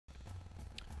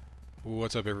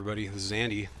What's up, everybody? This is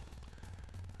Andy,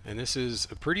 and this is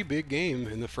a pretty big game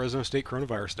in the Fresno State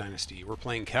Coronavirus Dynasty. We're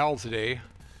playing Cal today.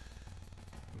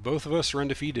 Both of us are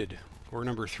undefeated. We're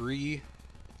number 3,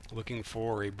 looking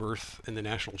for a berth in the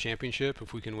national championship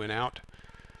if we can win out.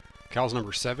 Cal's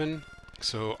number 7,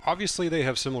 so obviously they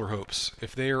have similar hopes.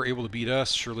 If they are able to beat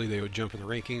us, surely they would jump in the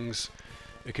rankings.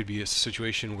 It could be a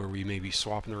situation where we maybe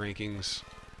swap in the rankings.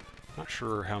 Not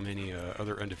sure how many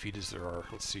other undefeateds there are.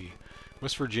 Let's see.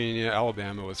 West Virginia,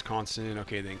 Alabama, Wisconsin.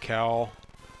 Okay, then Cal.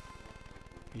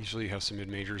 Usually have some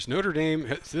mid-majors. Notre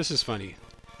Dame, this is funny.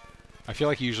 I feel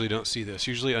like you usually don't see this.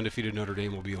 Usually undefeated Notre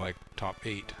Dame will be like top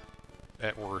 8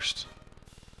 at worst.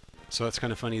 So that's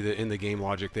kind of funny that in the game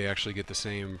logic they actually get the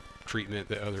same treatment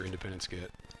that other independents get.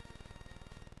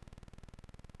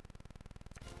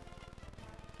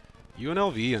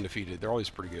 UNLV undefeated. They're always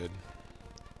pretty good.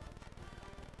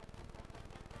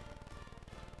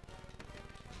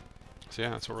 So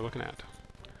yeah, that's what we're looking at.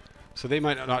 So they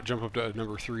might not jump up to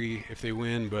number 3 if they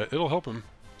win, but it'll help them.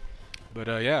 But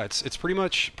yeah, it's pretty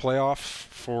much playoff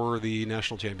for the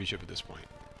national championship at this point.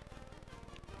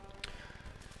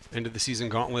 End of the season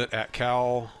gauntlet at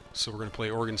Cal. So we're going to play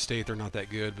Oregon State. They're not that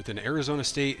good. But then Arizona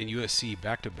State and USC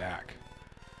back-to-back.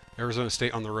 Arizona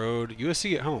State on the road,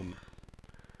 USC at home.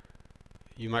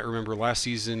 You might remember last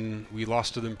season we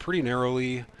lost to them pretty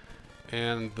narrowly.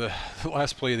 And the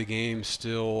last play of the game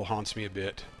still haunts me a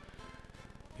bit.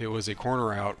 It was a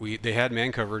corner out. They had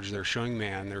man coverage. They're showing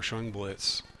man. They're showing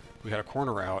blitz. We had a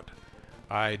corner out.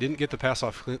 I didn't get the pass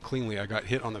off cleanly. I got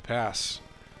hit on the pass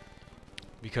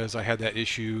because I had that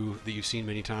issue that you've seen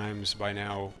many times by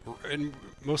now, and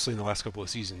mostly in the last couple of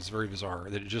seasons. Very bizarre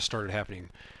that it just started happening.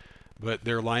 But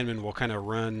their linemen will kind of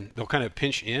run. They'll kind of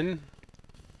pinch in.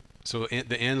 So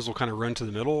the ends will kind of run to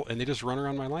the middle, and they just run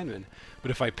around my linemen.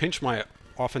 But if I pinch my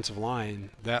offensive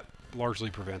line, that largely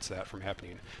prevents that from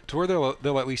happening. To where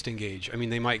they'll at least engage. I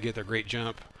mean, they might get a great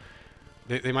jump.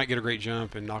 They might get a great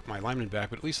jump and knock my lineman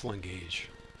back, but at least they'll engage.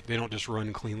 They don't just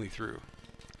run cleanly through.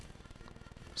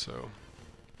 So,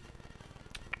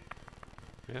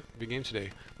 yeah, big game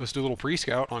today. Let's do a little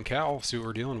pre-scout on Cal, see what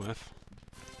we're dealing with.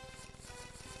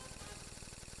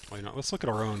 Why not? Let's look at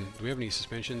our own. Do we have any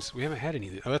suspensions? We haven't had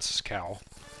any. Oh, that's Cal.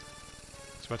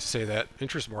 I was about to say that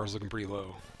interest bar is looking pretty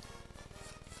low.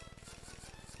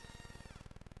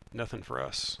 Nothing for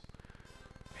us.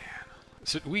 Man.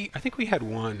 So I think we had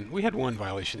one. We had one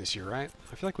violation this year, right?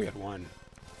 I feel like we had one.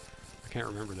 I can't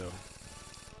remember though.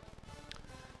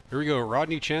 Here we go.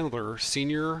 Rodney Chandler,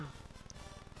 senior.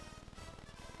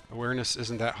 Awareness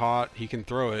isn't that hot. He can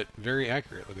throw it. Very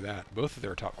accurate. Look at that. Both of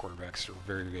their top quarterbacks are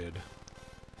very good.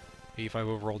 85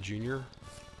 overall junior.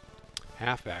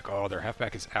 Halfback. Oh, their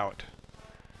halfback is out.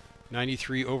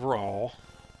 93 overall.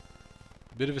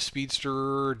 Bit of a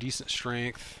speedster, decent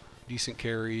strength, decent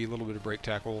carry, a little bit of break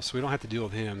tackle. So we don't have to deal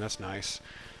with him. That's nice.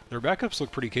 Their backups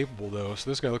look pretty capable, though. So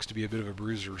this guy looks to be a bit of a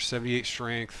bruiser. 78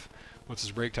 strength. What's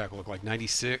his break tackle look like?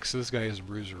 96. So this guy is a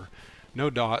bruiser. No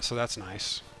dot, so that's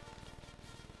nice.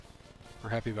 We're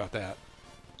happy about that.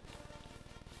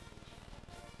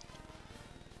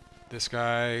 This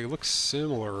guy looks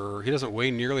similar. He doesn't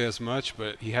weigh nearly as much,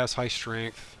 but he has high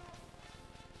strength.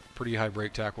 Pretty high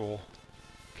break tackle.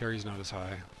 Carry's not as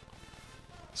high.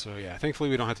 So yeah, thankfully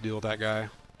we don't have to deal with that guy.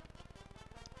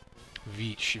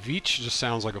 Veach. Veach just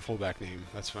sounds like a fullback name.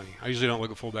 That's funny. I usually don't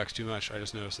look at fullbacks too much. I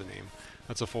just noticed the name.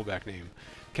 That's a fullback name.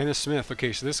 Kenneth Smith.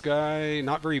 Okay, so this guy,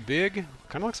 not very big.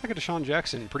 Kind of looks like a Deshaun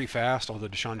Jackson. Pretty fast, although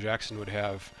Deshaun Jackson would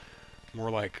have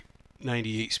more like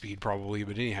 98 speed probably.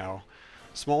 But anyhow,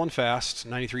 small and fast.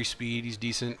 93 speed. He's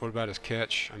decent. What about his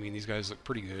catch? I mean, these guys look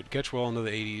pretty good. Catch well into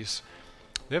the 80s.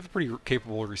 They have a pretty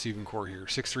capable receiving core here.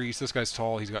 6'3", so this guy's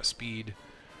tall. He's got speed.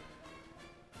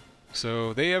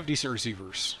 So they have decent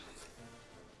receivers.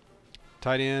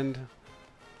 Tight end.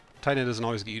 Tight end doesn't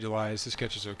always get utilized. This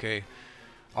catch is okay.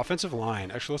 Offensive line.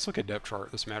 Actually, let's look at depth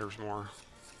chart. This matters more.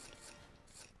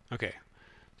 Okay.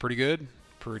 Pretty good.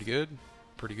 Pretty good.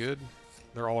 Pretty good.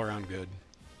 They're all around good.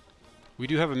 We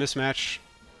do have a mismatch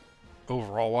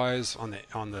overall-wise on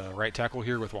the right tackle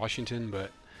here with Washington,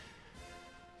 but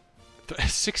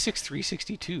 6'6",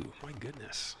 362. My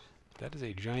goodness. That is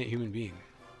a giant human being.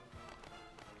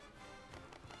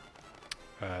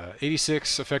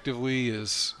 86 effectively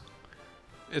is...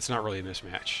 It's not really a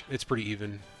mismatch. It's pretty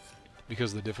even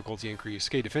because of the difficulty increase.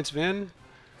 Okay, defensive end.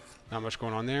 Not much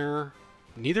going on there.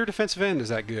 Neither defensive end is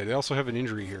that good. They also have an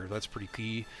injury here. That's pretty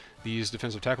key. These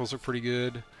defensive tackles look pretty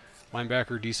good.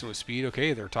 Linebacker decent with speed.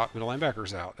 Okay, their top middle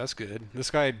linebacker's out. That's good. This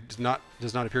guy does not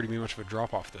appear to be much of a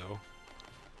drop-off, though.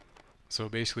 So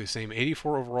basically the same.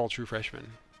 84 overall true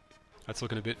freshman. That's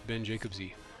looking a bit Ben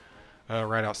Jacobsy.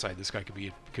 Right outside. This guy could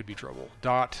be trouble.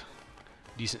 Dot,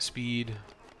 decent speed.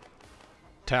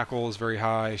 Tackle is very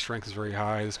high. Strength is very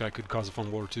high. This guy could cause a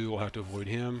fumble or two. We'll have to avoid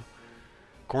him.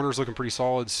 Corner's looking pretty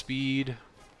solid. Speed.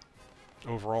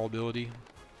 Overall ability.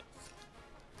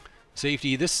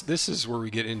 Safety. This is where we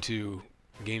get into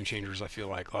game changers, I feel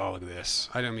like. Oh, look at this.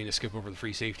 I don't mean to skip over the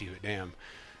free safety, but damn.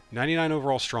 99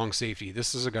 overall strong safety.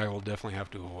 This is a guy we'll definitely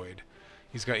have to avoid.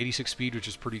 He's got 86 speed, which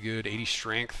is pretty good. 80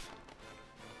 strength.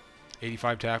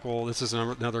 85 tackle. This is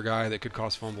another guy that could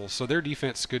cause fumbles. So their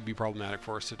defense could be problematic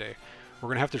for us today. We're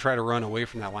going to have to try to run away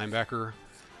from that linebacker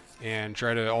and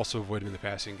try to also avoid him in the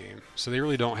passing game. So they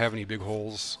really don't have any big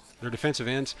holes. Their defensive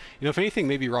ends, you know, if anything,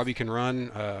 maybe Robbie can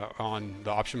run on the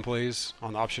option plays,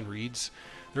 on the option reads.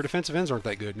 Their defensive ends aren't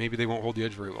that good. Maybe they won't hold the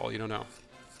edge very well. You don't know.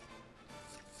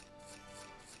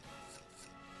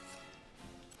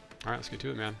 All right, let's get to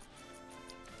it, man.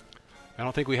 I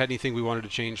don't think we had anything we wanted to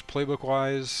change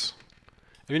playbook-wise.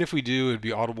 I mean, if we do, it'd be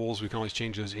audibles. We can always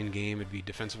change those in-game. It'd be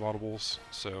defensive audibles.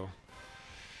 So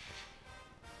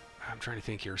I'm trying to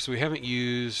think here. So we haven't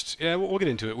used... Yeah, we'll get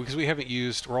into it because we haven't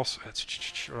used... We're also...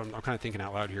 I'm kind of thinking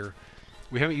out loud here.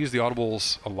 We haven't used the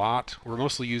audibles a lot. We're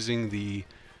mostly using the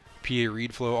PA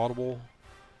read flow audible.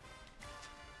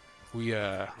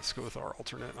 Let's go with our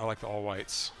alternate. I like the all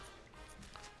whites.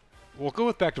 We'll go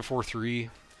with back to 4-3.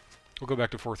 We'll go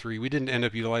back to 4-3. We didn't end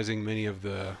up utilizing many of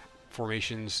the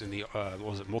formations in the what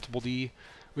was it, multiple D.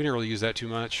 We didn't really use that too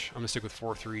much. I'm gonna stick with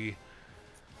 4-3.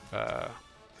 Yeah,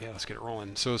 let's get it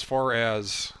rolling. So as far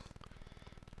as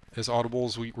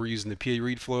audibles, we're using the PA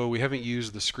read flow. We haven't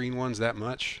used the screen ones that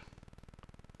much.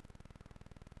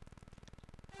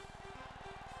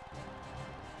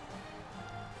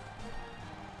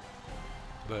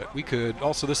 But we could.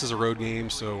 Also, this is a road game,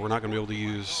 so we're not going to be able to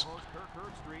use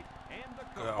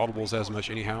audibles as much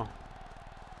anyhow.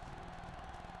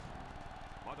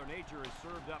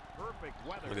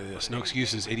 Look at this. No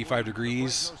excuses. 85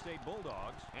 degrees.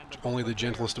 Only the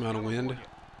gentlest amount of wind.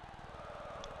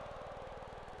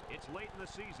 It's late in the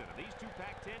season, and these two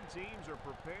Pac-10 teams are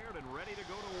prepared and ready to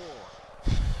go to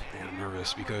war. Man, I'm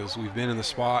nervous because we've been in the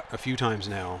spot a few times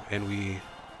now, and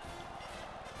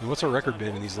what's our record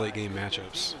been in these late game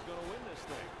matchups?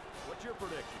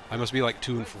 I must be like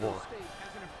 2-4.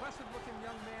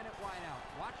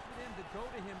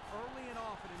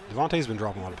 Devontae's been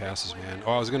dropping a lot of passes, man.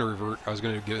 Oh, I was going to revert. I was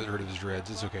going to get rid of his dreads.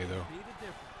 It's okay, though.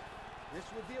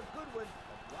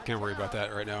 Can't worry about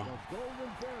that right now.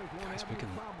 Guys, picking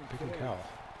Cal.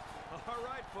 All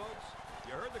right, folks.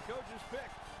 You heard the coach's pick.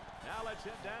 Now let's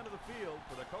head down to the field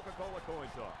for the Coca-Cola coin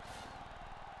toss.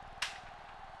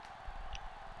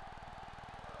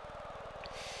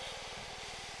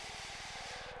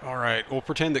 All right, we'll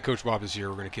pretend that Coach Bob is here.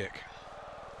 We're going to kick.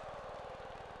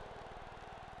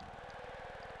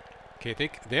 Okay,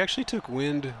 they actually took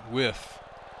wind with...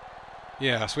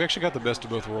 Yeah, so we actually got the best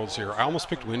of both worlds here. I almost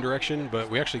picked wind direction,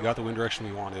 but we actually got the wind direction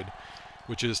we wanted,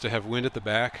 which is to have wind at the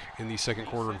back in the second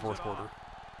quarter and fourth quarter.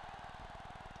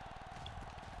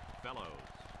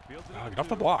 Get off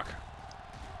the block.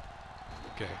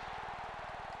 Okay.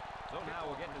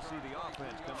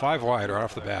 5 wide right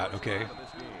off the bat. Okay.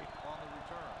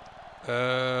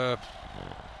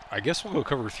 I guess we'll go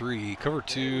cover 3. Cover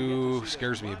 2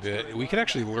 scares me a bit. We could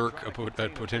actually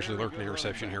potentially lurk an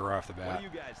interception here right off the bat.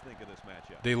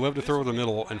 They love to throw over the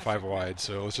middle and 5 wide,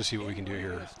 so let's just see what we can do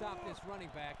here.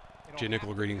 Jay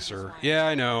Nickel, greetings, sir. Yeah,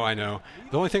 I know.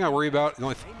 The only thing I worry about,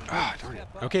 darn it.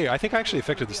 Okay, I think I actually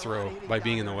affected this throw by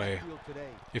being in the way.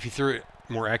 If he threw it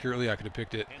more accurately, I could have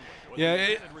picked it.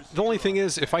 Yeah, the only thing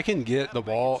is, if I can get the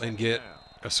ball and get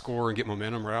a score and get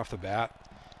momentum right off the bat,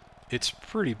 it's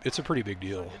a pretty big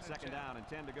deal.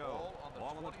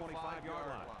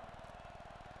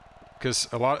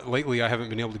 Because lately I haven't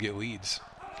been able to get leads.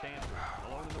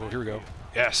 Oh, here we go.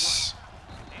 Yes.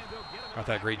 Got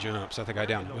that great jump. Set the guy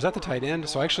down. Was that the tight end?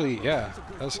 So actually, yeah,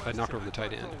 I knocked over the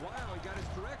tight end.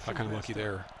 Got kind of lucky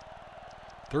there.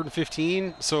 3rd and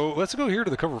 15. So let's go here to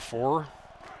the cover 4.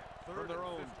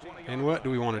 And what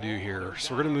do we want to do here?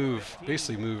 So we're going to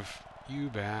basically move you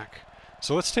back.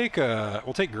 So let's take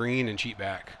we'll take green and cheat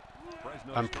back.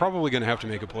 I'm probably going to have to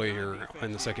make a play here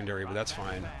in the secondary, but that's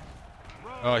fine.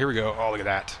 Oh, here we go. Oh, look at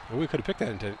that. Well, we could have picked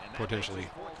that potentially.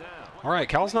 All right,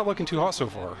 Cal's not looking too hot so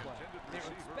far.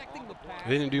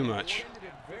 They didn't do much.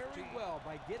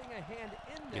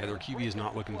 Yeah, their QB is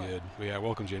not looking good. But yeah,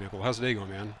 welcome, Jay Nickel. How's the day going,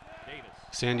 man?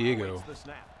 San Diego.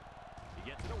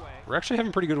 We're actually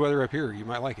having pretty good weather up here. You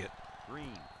might like it.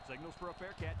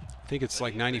 I think it's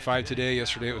like 95 today.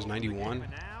 Yesterday it was 91.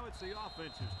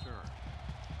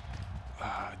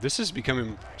 This is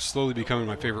slowly becoming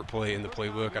my favorite play in the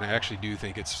playbook, and I actually do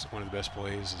think it's one of the best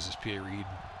plays is this PA read.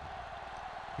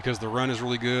 Because the run is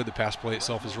really good, the pass play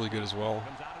itself is really good as well.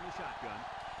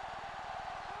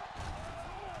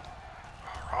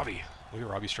 Oh, Robbie. Look at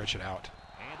Robbie stretch it out.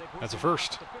 That's a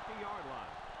first.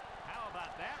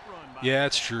 Yeah,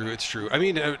 it's true. It's true. I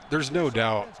mean, there's no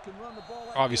doubt.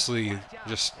 Obviously,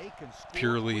 just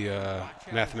purely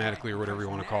mathematically or whatever you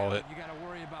want to call it,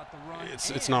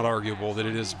 it's not arguable that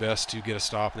it is best to get a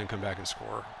stop and then come back and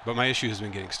score. But my issue has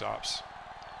been getting stops.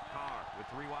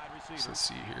 So let's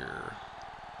see here.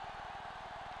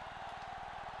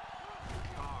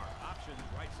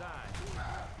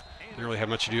 Didn't really have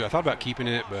much to do. I thought about keeping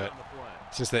it, but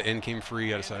since that end came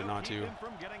free, I decided not to.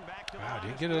 Wow,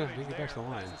 didn't get back to the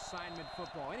line.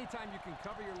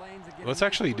 Let's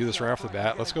actually do this right off the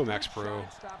bat. Let's go Max Pro.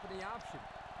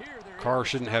 Carr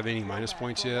shouldn't have any minus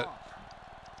points yet.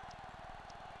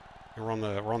 And we're on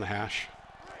the hash.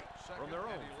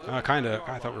 Kinda.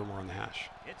 I thought we were more on the hash.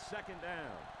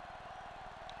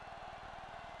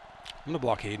 I'm gonna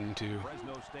block Hayden too.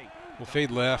 We'll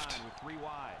fade left.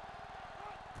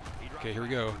 Okay, here we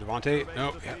go. Devontae.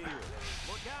 Nope. Yeah.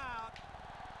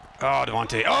 Oh,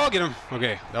 Devontae. Oh, get him.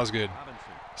 Okay, that was good.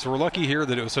 So we're lucky here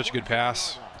that it was such a good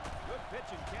pass.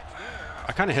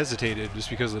 I kind of hesitated just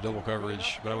because of the double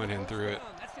coverage, but I went in through it.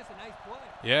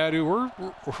 Yeah, dude,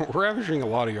 we're averaging a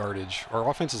lot of yardage. Our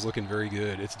offense is looking very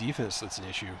good. It's defense that's an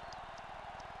issue.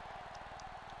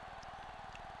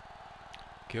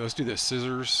 Okay, let's do this.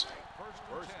 Scissors.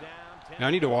 Now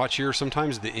I need to watch here.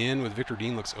 Sometimes the end with Victor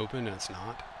Dean looks open and it's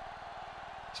not.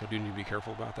 So I do need to be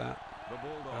careful about that.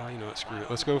 You know what, screw it.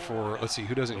 Let's go for, let's see,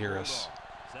 who doesn't hear us?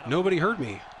 Nobody heard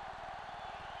me.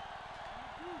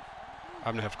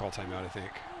 I'm going to have to call timeout, I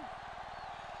think.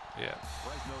 Yeah.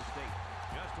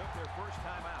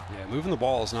 Yeah, moving the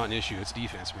ball is not an issue. It's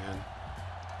defense, man.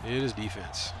 It is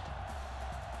defense.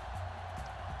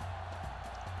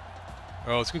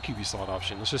 Oh, let's go QB slot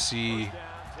option. Let's just see.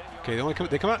 Okay,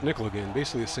 they come out nickel again.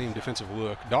 Basically the same defensive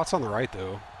look. Dots on the right,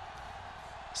 though.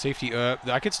 Safety up.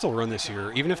 I could still run this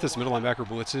here. Even if this middle linebacker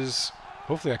blitzes,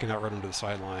 hopefully I can outrun him to the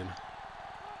sideline.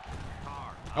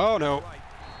 Oh, no.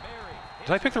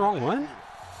 Did I pick the wrong one?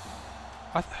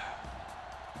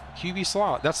 QB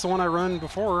slot. That's the one I run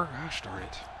before. Gosh darn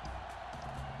it.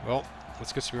 Well,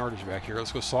 let's get some yardage back here.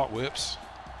 Let's go slot whips.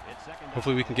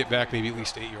 Hopefully we can get back maybe at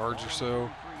least 8 yards or so.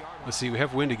 Let's see. We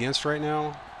have wind against right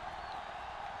now.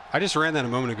 I just ran that a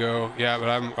moment ago. Yeah, but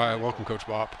I welcome Coach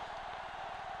Bop.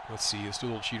 Let's see. Let's do a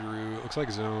little cheateroo. It looks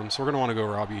like zone. So we're going to want to go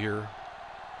Robbie here.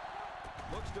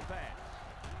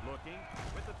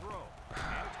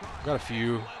 Got a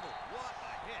few.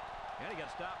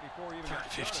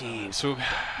 15. So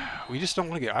we just don't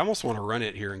want to get. I almost want to run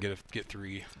it here and get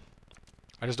 3.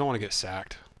 I just don't want to get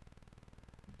sacked.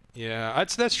 Yeah,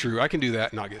 that's true. I can do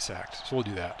that and not get sacked. So we'll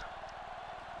do that.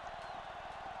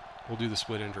 We'll do the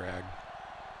split and drag.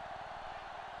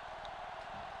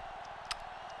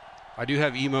 I do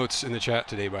have emotes in the chat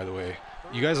today, by the way.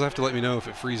 You guys will have to let me know if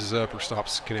it freezes up or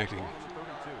stops connecting.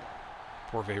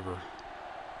 Poor favor.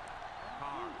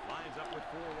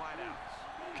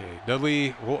 Okay,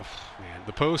 Dudley. Well, man,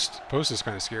 the post is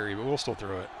kind of scary, but we'll still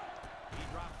throw it.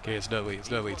 Okay, it's Dudley. It's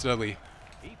Dudley. It's Dudley.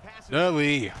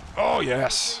 Dudley. Oh,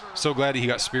 yes. So glad he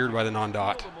got speared by the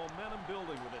non-dot.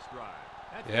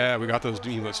 Yeah, we got those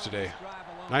emotes today.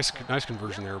 Nice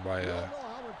conversion there by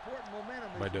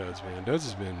Duds, man.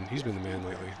 Duds he's been the man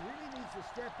lately.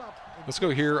 Let's go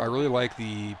here. I really like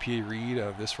the PA read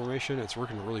of this formation. It's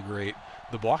working really great.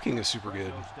 The blocking is super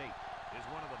good.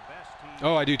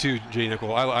 Oh, I do too, J.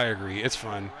 Nickel. I agree. It's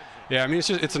fun. Yeah, I mean,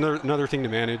 it's another thing to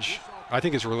manage. I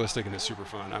think it's realistic and it's super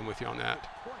fun. I'm with you on that.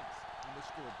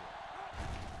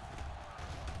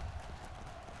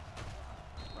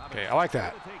 Okay, I like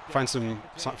that. Find some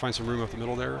room up the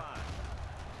middle there.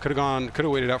 Could have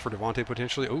waited out for Devontae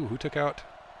potentially. Oh, who took out?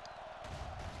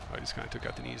 Oh, he just kind of took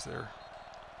out the knees there.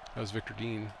 That was Victor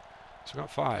Dean. So we got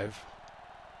 5.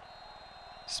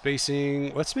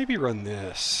 Spacing. Let's maybe run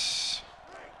this.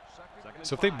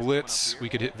 So if they blitz, we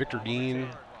could hit Victor Dean.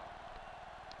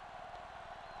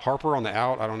 Harper on the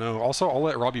out. I don't know. Also, I'll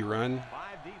let Robbie run.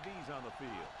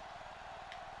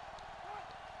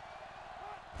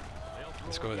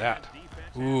 Let's go with that.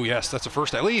 Ooh, yes, that's a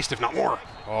first at least, if not more.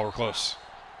 Oh, we're close.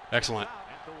 Excellent.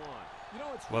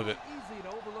 Love it.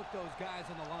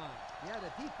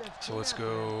 So let's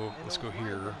go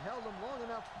here.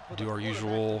 Do our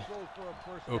usual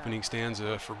opening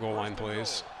stanza for goal line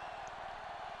plays.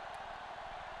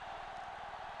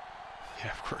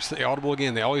 Yeah, of course, they audible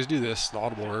again. They always do this. The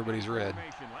audible, everybody's read.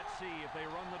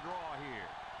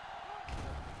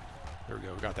 There we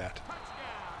go. We got that.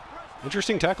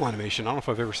 Interesting tackle animation. I don't know if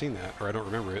I've ever seen that, or I don't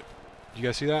remember it. Did you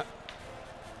guys see that?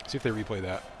 See if they replay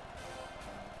that.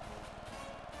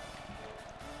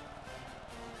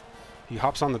 He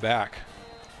hops on the back.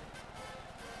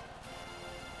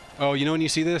 Oh, you know when you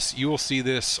see this? You will see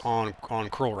this on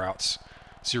curl routes.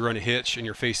 So you run a hitch and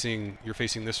you're facing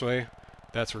this way.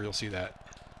 That's where you'll see that.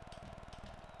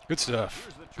 Good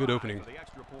stuff. Good opening.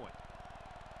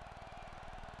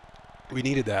 We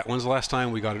needed that. When's the last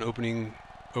time we got an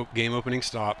game opening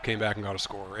stop, came back and got a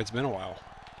score? It's been a while.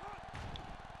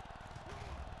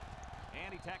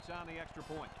 And he tacks on the extra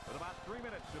point with about 3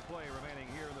 minutes to play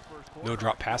remaining here in the first quarter. No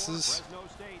drop passes.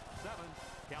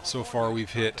 So far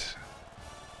we've hit,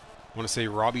 I want to say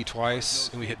Robbie twice,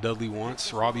 and we hit Dudley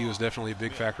once. Robbie was definitely a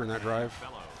big factor in that drive.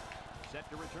 Set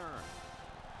to return.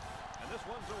 And this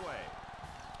one's away.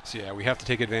 So yeah, we have to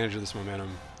take advantage of this momentum.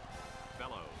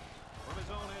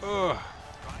 Ugh.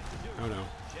 Oh no.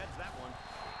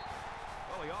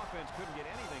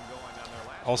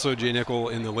 Also, J Nickel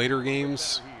in the later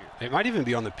games, it might even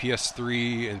be on the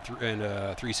PS3 and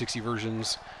 360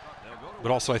 versions,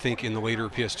 but also I think in the later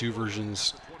PS2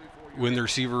 versions, when the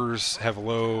receivers have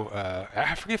low,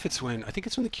 I forget if it's when, I think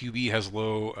it's when the QB has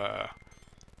low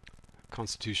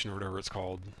constitution or whatever it's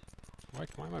called.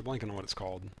 Why am I blanking on what it's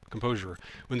called? Composure.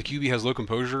 When the QB has low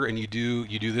composure and you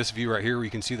do this view right here where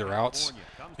you can see the routes,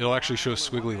 it'll actually show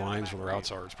squiggly lines where the routes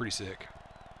are. It's pretty sick.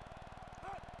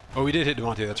 Oh, we did hit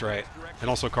Devontae, that's right. And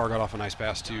also Carr got off a nice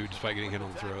pass too, despite getting hit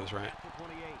on the throws, right?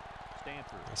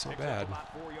 That's not bad.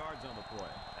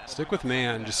 Stick with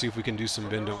man, just see if we can do some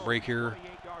bend don't break here.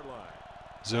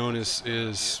 Zone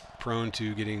is prone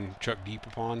to getting chucked deep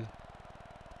upon.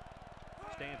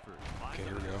 Okay,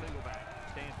 here we go.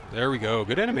 There we go.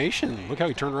 Good animation. Look how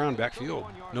he turned around backfield.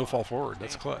 No fall forward.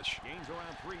 That's clutch.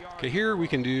 Okay, here we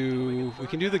can do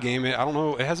the game. I don't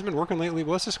know. It hasn't been working lately,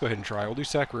 but let's just go ahead and try. We'll do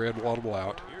sack red. We'll audible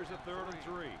out.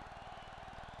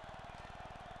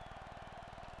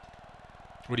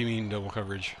 What do you mean double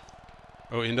coverage?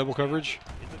 Oh, in double coverage?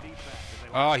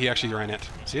 Ah, he actually ran it.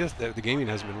 See, the gaming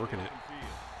hasn't been working it.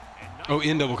 Oh,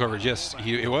 in double coverage. Yes,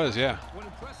 it was. Yeah.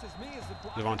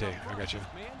 Devontae, I got you.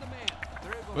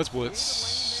 Let's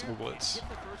blitz. We'll blitz.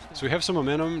 So we have some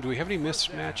momentum. Do we have any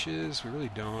mismatches? We really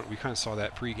don't. We kind of saw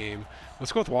that pregame.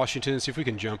 Let's go with Washington and see if we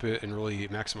can jump it and really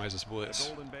maximize this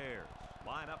blitz.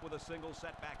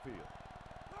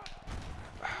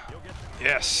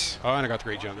 Yes. Oh, and I got the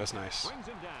great jump. That's nice.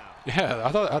 Yeah,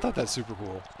 I thought that's super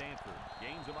cool.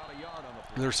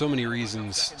 There's so many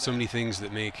reasons, so many things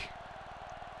that make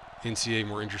NCAA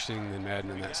more interesting than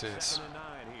Madden in that sense.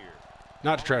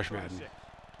 Not to trash Madden,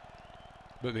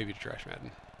 but maybe to trash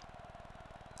Madden.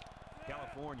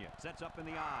 California sets up in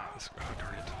the eye. Oh,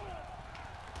 darn it.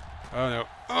 Oh,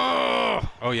 no.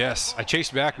 Oh, yes. I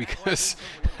chased back because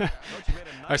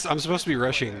I'm supposed to be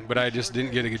rushing, but I just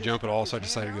didn't get a good jump at all, so I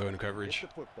decided to go into coverage.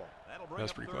 That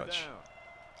was pretty clutch.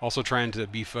 Also trying to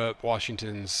beef up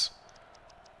Washington's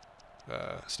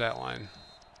stat line.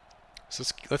 So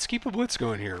let's keep a blitz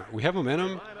going here. We have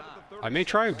momentum. I may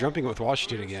try jumping with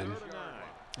Washington again.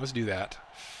 Let's do that.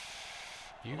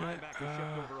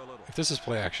 If this is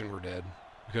play action, we're dead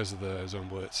because of the zone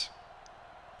blitz.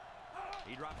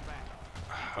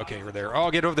 Okay, we're there.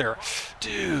 Oh, get over there.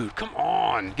 Dude, come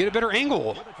on. Get a better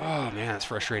angle. Oh, man, that's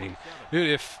frustrating. Dude,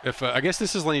 if I guess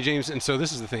this is Lenny James, and so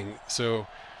this is the thing. So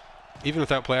even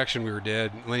without play action, we were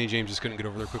dead. Lenny James just couldn't get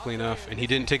over there quickly enough, and he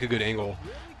didn't take a good angle.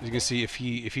 As you can see, if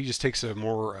he just takes a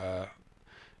more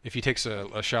if he takes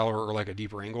a shallower or like a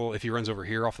deeper angle, if he runs over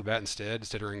here off the bat instead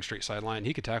of running straight sideline,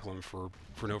 he could tackle him for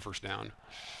no first down.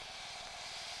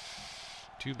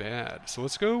 Too bad. So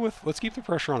let's keep the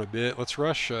pressure on a bit. Let's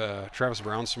rush Travis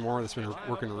Brown some more. That's been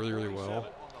working really, really well.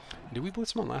 Did we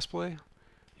blitz him on last play?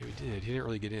 Yeah, we did. He didn't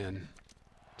really get in.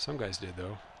 Some guys did,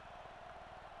 though.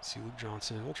 Let's see, Luke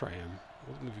Johnson. We'll try him.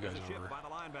 We'll move you guys over.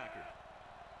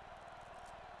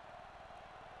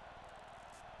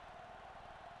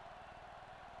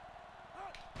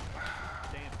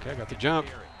 Okay, I got the jump.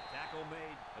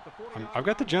 I've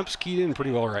got the jumps keyed in pretty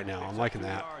well right now. I'm liking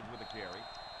that.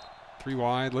 3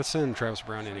 wide. Let's send Travis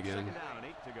Brown in again.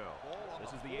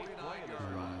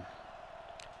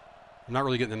 I'm not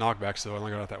really getting the knockbacks, though. I only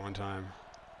got out that one time.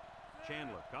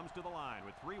 Chandler comes to the line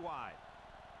with 3 wide.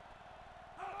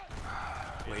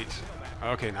 Late.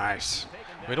 Okay, nice.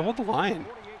 Way to hold the line.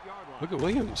 Look at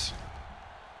Williams.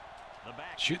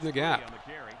 Shooting the gap.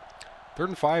 3rd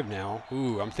and 5 now.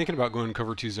 Ooh, I'm thinking about going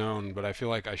cover 2 zone, but I feel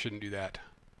like I shouldn't do that.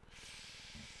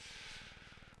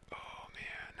 Oh,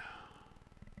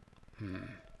 man.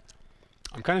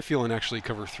 I'm kind of feeling actually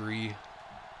cover 3.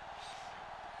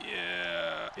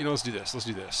 Yeah. You know, let's do this. Let's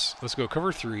do this. Let's go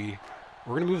cover 3.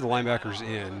 We're going to move the linebackers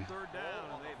in.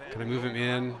 Can I move him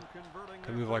in?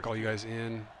 Can I move like all you guys in?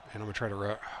 And I'm going to try to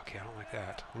run. Okay, I don't like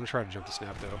that. I'm going to try to jump the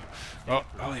snap though.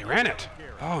 Oh, they ran it.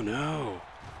 Oh no.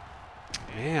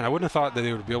 Man, I wouldn't have thought that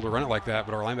they would be able to run it like that,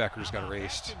 but our linebackers got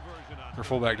erased. Our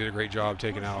fullback did a great job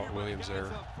taking out Williams there.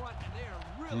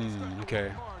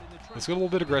 Okay. Let's get a little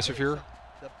bit aggressive here.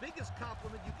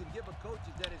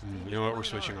 You know what? We're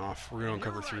switching off. We're going to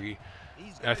cover 3.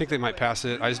 I think they might pass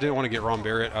it. I just didn't want to get Ron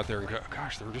Barrett out there and go.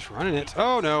 Gosh, they were just running it.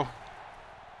 Oh, no.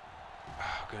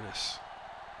 Oh, goodness.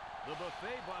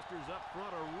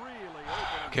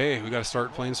 Okay, we got to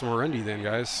start playing some more run D then,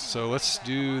 guys. So let's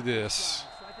do this.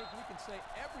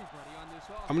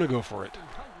 I'm going to go for it.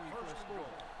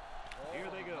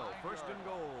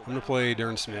 I'm going to play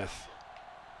Darren Smith.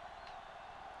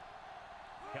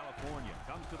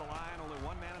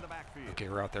 Okay,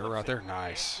 we're out there. We're out there.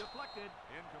 Nice.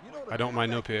 I don't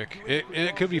mind no pick.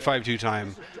 It could be 5-2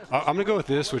 time. I'm going to go with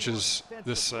this, which is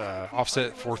this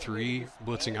offset 4-3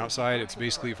 blitzing outside. It's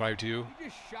basically 5-2.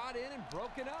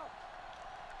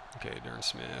 Okay, Darren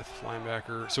Smith,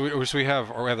 linebacker. So we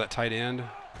have that tight end.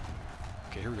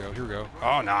 Okay, here we go. Here we go.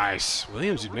 Oh, nice.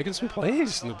 Williams is making some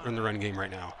plays in the run game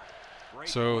right now.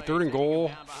 So 3rd and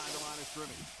goal.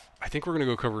 I think we're going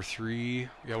to go cover 3.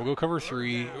 Yeah, we'll go cover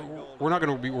 3. We're not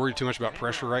going to be worried too much about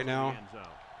pressure right now.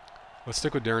 Let's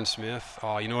stick with Darren Smith.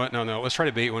 Oh, you know what? No. Let's try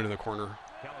to bait one to the corner.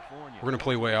 We're going to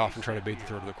play way off and try to bait the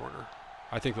throw to the corner.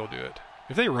 I think they'll do it.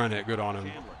 If they run it, good on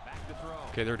them.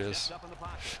 Okay, there it is.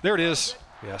 There it is.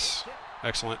 Yes.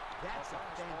 Excellent.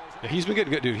 Yeah, he's been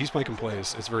getting good, dude. He's making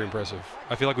plays. It's very impressive.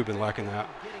 I feel like we've been lacking that.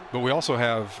 But we also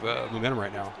have momentum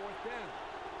right now.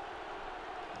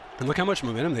 And look how much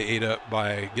momentum they ate up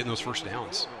by getting those first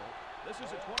downs.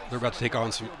 They're about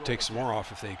to take some more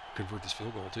off if they convert this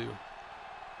field goal too.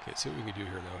 Okay, let's see what we can do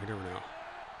here though. You never know.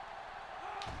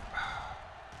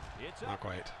 Not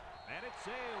quite.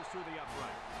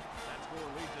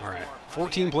 All right,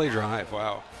 14 play drive.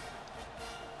 Wow.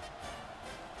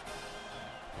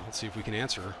 Let's see if we can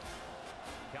answer.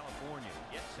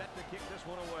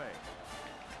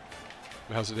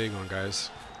 How's the day going,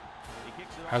 guys?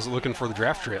 How's it looking for the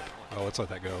draft trip? Oh, let's let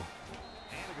that go.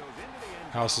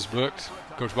 House is booked.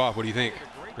 Coach Bob, what do you think?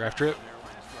 Draft trip?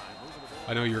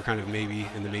 I know you're kind of maybe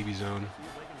in the maybe zone.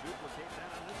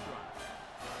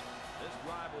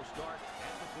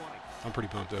 I'm pretty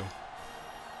pumped though.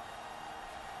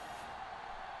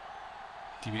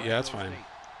 Yeah, that's fine.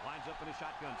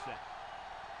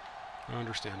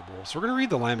 Understandable. So we're going to read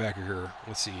the linebacker here.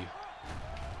 Let's see.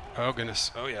 Oh,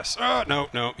 goodness. Oh, yes. Oh,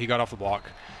 no. He got off the block.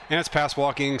 And it's pass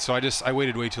blocking, so I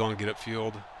waited way too long to get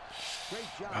upfield.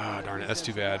 Ah, darn it. That's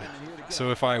too bad.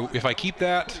 So if I keep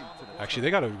that, actually,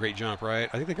 they got a great jump, right?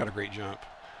 I think they got a great jump.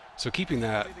 So keeping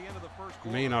that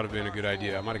may not have been a good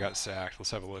idea. I might have got sacked.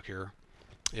 Let's have a look here.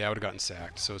 Yeah, I would have gotten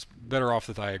sacked. So it's better off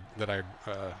that I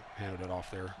handed it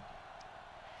off there.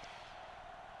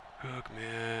 Hook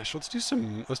mesh. Let's do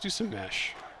some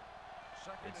mesh.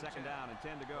 It's 2nd down and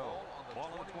 10 to go.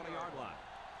 Ball on the 20-yard line.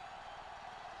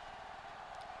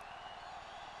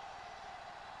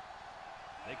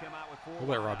 They come out with 4. We'll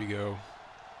let Robbie go.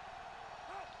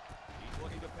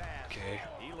 Okay.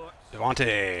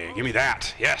 Devontae, give me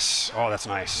that. Yes. Oh, that's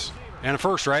nice. And a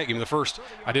first, right? Give me the first.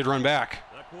 I did run back.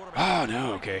 Oh,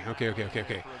 no. Okay. Oh, man,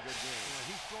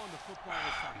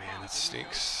 that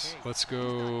stinks. Let's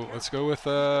go with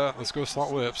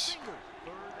slot whips.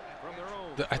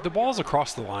 The ball's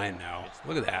across the line now.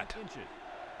 Look at that.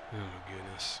 Oh my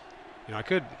goodness. You know, I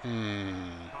could.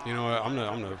 You know what? I'm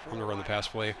gonna run the pass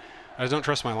play. I just don't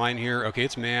trust my line here. Okay,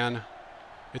 it's man.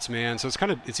 It's man. So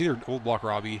it's either old block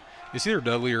Robbie. It's either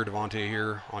Dudley or Devontae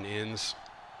here on ends.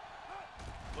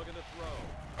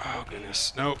 Oh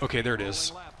goodness. No. Okay, there it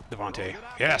is. Devontae.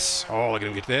 Yes. Oh, look at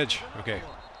him get to the edge. Okay.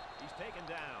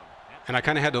 And I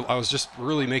kind of had to. I was just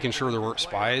really making sure there weren't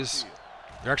spies.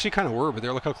 There actually kind of were, but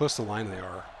look how close to the line they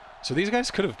are. So these guys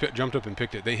could have jumped up and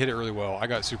picked it. They hit it really well. I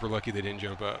got super lucky they didn't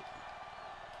jump up.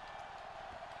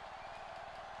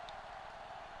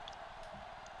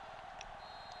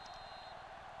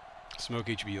 Smoke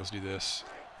HB, let's do this.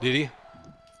 Did he?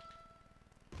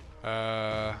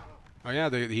 Oh yeah,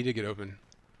 he did get open.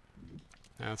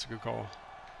 Yeah, that's a good call.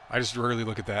 I just rarely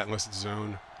look at that unless it's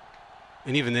zone.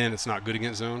 And even then, it's not good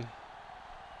against zone.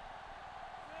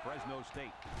 Fresno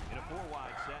State in a 4-wide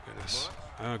set. Goodness.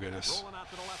 Oh, goodness.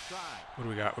 What do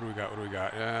we got?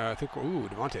 I think, ooh,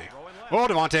 Devontae. Oh,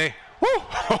 Devontae. Woo!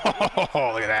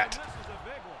 Look at that.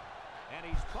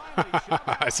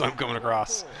 I saw him coming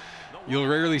across. You'll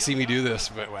rarely see me do this,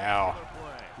 but wow.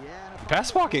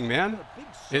 Pass blocking, man.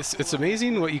 It's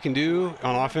amazing what you can do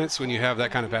on offense when you have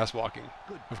that kind of pass blocking.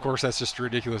 Of course, that's just a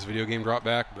ridiculous video game drop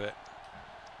back, but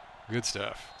good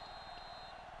stuff.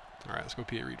 All right, let's go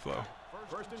P.A. Reed flow.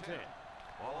 First and 10.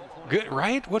 Good,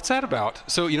 right? What's that about?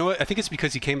 So you know what? I think it's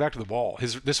because he came back to the ball.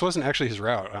 This wasn't actually his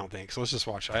route, I don't think. So let's just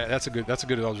watch. That's a good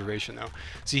observation though.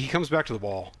 See, he comes back to the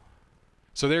ball.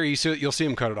 So there you'll see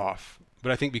him cut it off.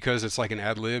 But I think because it's like an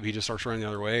ad lib, he just starts running the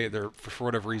other way. For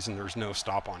whatever reason, there's no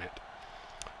stop on it.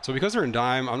 So because they're in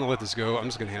dime, I'm gonna let this go. I'm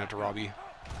just gonna hand it to Robbie.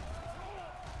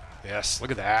 Yes,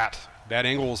 look at that. Bad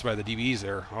angles by the DBs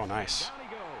there. Oh, nice.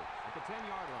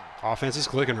 Offense is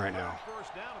clicking right now.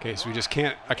 Okay, so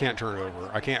I can't turn it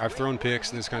over. I've thrown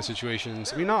picks in this kind of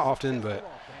situations. I mean, not often, but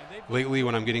lately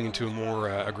when I'm getting into a more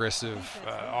aggressive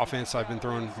offense, I've been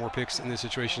throwing more picks in these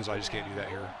situations. I just can't do that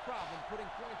here.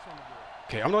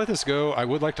 Okay, I'm gonna let this go. I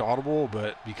would like to audible,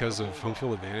 but because of home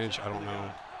field advantage, I don't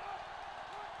know.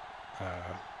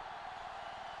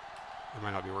 It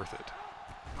might not be worth it.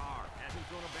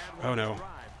 Oh no.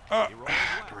 Oh,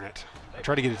 darn it. I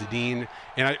tried to get it to Dean,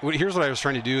 and here's what I was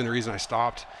trying to do, and the reason I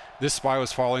stopped. This spy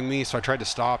was following me, so I tried to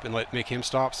stop and make him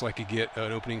stop so I could get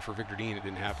an opening for Victor Dean. It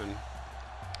didn't happen.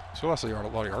 So lost a lot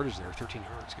of yardage there, 13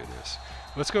 yards, goodness.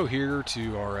 Let's go here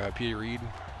to our P.A. Reed.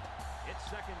 It's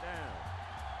second down.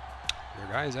 Their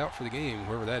guy is out for the game,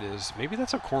 whoever that is. Maybe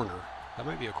that's a corner. That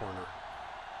might be a corner.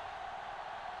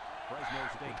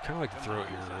 I'd kind of like to throw it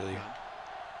here, really.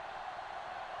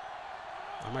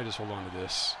 I might just hold on to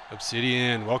this.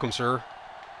 Obsidian, welcome, sir.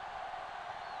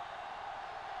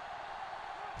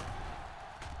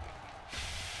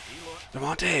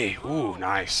 Devontae, ooh,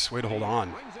 nice. Way to hold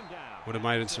on. Would have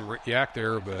minded some yak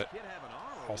there, but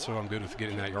also I'm good with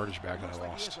getting that yardage back that I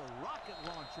lost.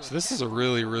 So this is a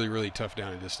really, really, really tough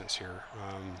down and distance here.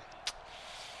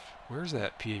 Where's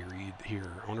that P.A. Reed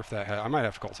here? I wonder if that I might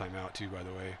have to call timeout too, by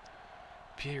the way.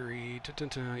 P.A. Reed,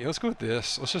 yeah, let's go with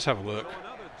this. Let's just have a look.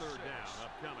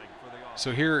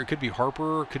 So here it could be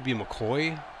Harper, could be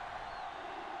McCoy.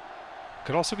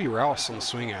 Could also be Rouse on the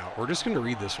swing out. We're just going to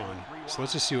read this one. So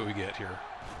let's just see what we get here.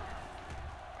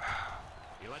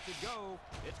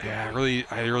 Yeah, I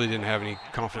really didn't have any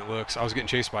confident looks. I was getting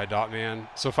chased by a dot man.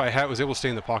 So if I was able to stay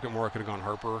in the pocket more, I could have gone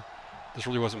Harper. This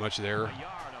really wasn't much there.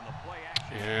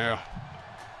 Yeah,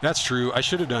 that's true. I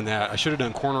should have done that. I should have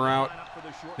done corner route.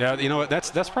 Yeah, you know what?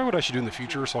 That's probably what I should do in the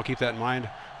future. So I'll keep that in mind.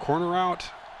 Corner route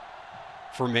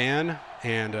for man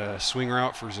and swing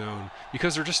route for zone,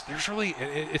 because there's really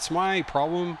it's my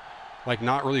problem, like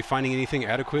not really finding anything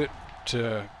adequate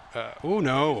to oh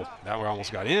no, that one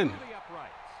almost got in.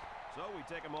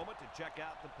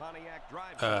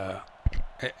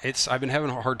 I've been having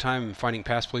a hard time finding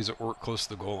pass plays that work close to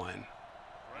the goal line,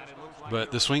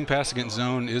 but the swing pass against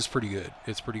zone is pretty good.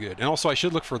 It's pretty good. And also I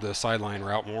should look for the sideline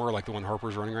route more, like the one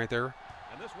Harper's running right there.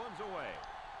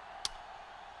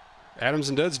 Adams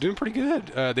and Dud's doing pretty good.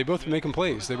 They both making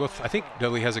plays. I think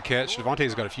Dudley has a catch.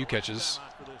 Devontae's got a few catches.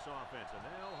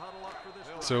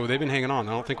 So they've been hanging on.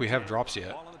 I don't think we have drops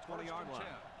yet.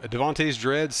 Devontae's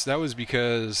dreads, that was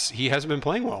because he hasn't been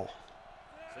playing well.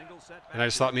 And I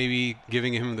just thought maybe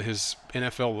giving him his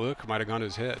NFL look might have gone to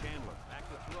his head.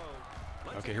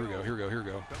 Okay, here we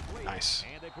go. Nice.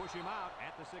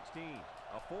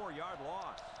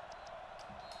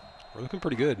 We're looking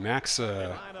pretty good. Max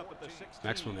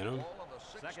momentum.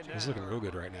 He's looking real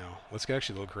good right now. Let's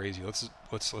actually look crazy. Let's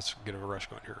get a rush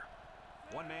going here.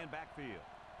 One man backfield.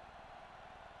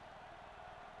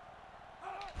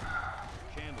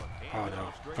 Oh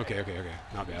no. Okay.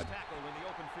 Not bad.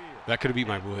 That could have beat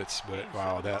my blitz, but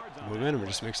wow, that momentum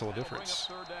just makes all the difference.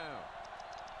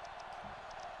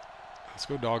 Let's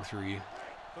go dog 3.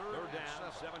 Third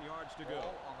down, 7 yards to go.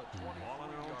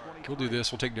 We'll do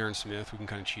this. We'll take Darren Smith. We can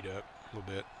kind of cheat up a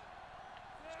little bit.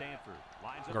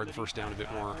 Guard the first down a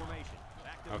bit more.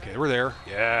 Okay, we're there.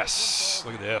 Yes.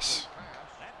 Look at this.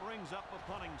 That brings up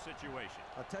a punting situation.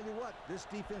 I'll tell you what, this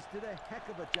defense did a heck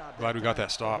of a job. Glad we got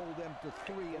that stop. Hold them to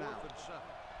 3 and out.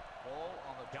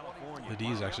 The D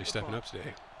is actually stepping up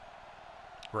today.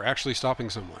 We're actually stopping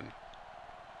someone.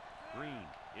 Green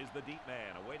is the deep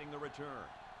man awaiting the return.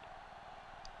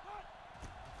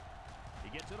 He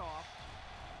gets it off.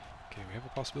 Okay, we have a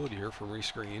possibility here from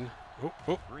rescreen.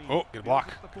 Oh, get a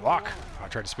block. Oh, I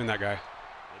tried to spin that guy.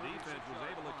 The defense was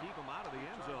able to keep him out of the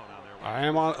end zone on their I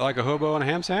am on like a hobo on a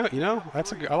ham sandwich. You know,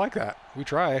 I like that. We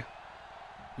try.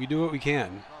 We do what we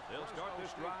can. They'll start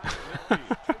this drive.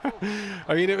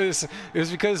 I mean, it was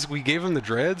because we gave him the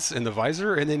dreads and the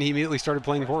visor, and then he immediately started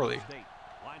playing poorly.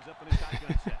 Lines up in his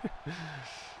shotgun set.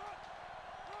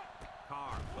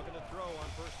 Carr looking to throw on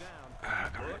first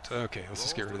down. Okay, let's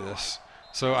just get rid of this.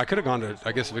 So I could have gone to,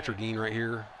 I guess, Victor Dean right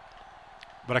here.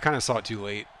 But I kind of saw it too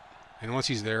late. And once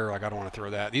he's there, like, I don't want to throw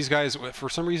that. These guys, for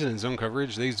some reason in zone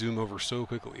coverage, they zoom over so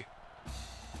quickly.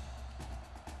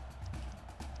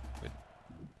 But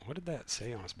what did that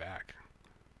say on his back?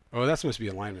 Oh, that's supposed to be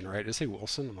a lineman, right? Did it say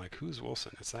Wilson? I'm like, who's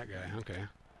Wilson? It's that guy. Okay.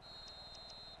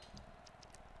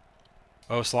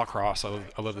 Oh, slot cross. I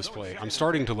love this play. I'm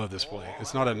starting to love this play.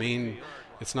 It's not a main,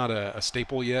 it's not a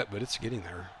staple yet, but it's getting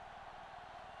there.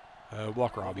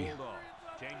 Block Robbie.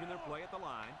 Changing their play at the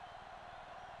line.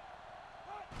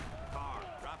 Carr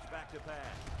drops back to pass.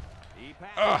 He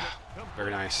passes it.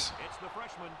 Very nice. It's the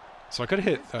freshman. So I could have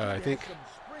hit, I think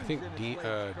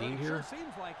Dean here.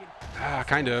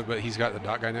 Kind of, but he's got the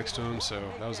dot guy next to him, so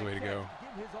that was the way to go.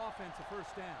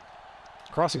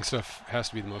 Crossing stuff has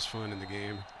to be the most fun in the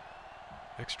game.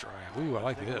 Next drive. Ooh, I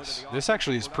like this. This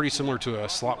actually is pretty similar to a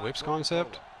slot whips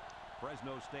concept,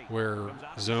 where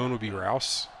zone would be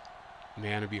Rouse,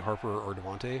 man would be Harper or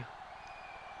Devontae.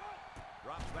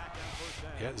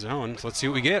 Yeah, zone. So let's see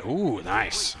what we get. Ooh,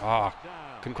 nice.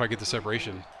 Couldn't quite get the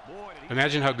separation.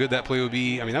 Imagine how good that play would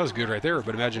be. I mean, that was good right there,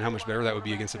 but imagine how much better that would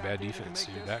be against a bad defense.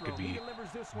 Dude, that could be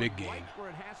big gain.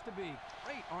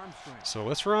 So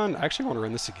let's run. I actually want to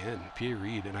run this again. PA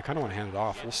read, and I kind of want to hand it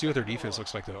off. We'll see what their defense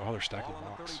looks like, though. Oh, they're stacking the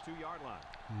blocks.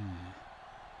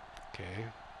 Okay.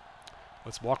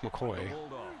 Let's block McCoy.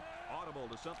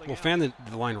 We'll fan the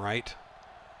line right.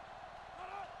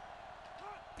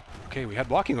 Okay, we had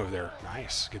blocking over there.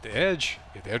 Nice. Get the edge.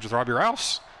 Get the edge with Robbie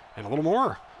Rouse. And a little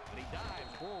more.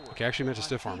 Okay, I actually meant to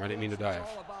stiff arm. I didn't mean to dive.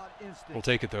 We'll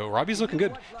take it, though. Robbie's looking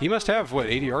good. He must have, what,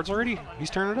 80 yards already? He's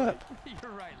turning it up.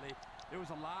 You're right, Lee. There was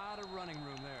a lot of running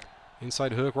room there.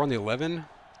 Inside hook. We're on the 11.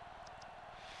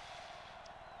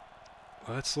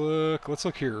 Let's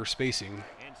look here. Spacing.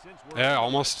 Yeah,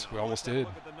 almost. We almost did.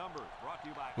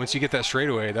 Once you get that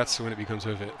straightaway, that's when it becomes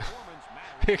hoof it.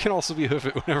 It can also be hoof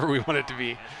it whenever we want it to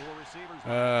be.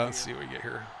 Let's see what we get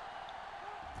here.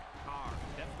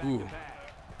 Ooh.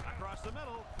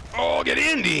 Oh, get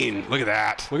in, Dean. Look at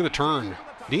that. Look at the turn.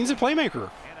 Dean's a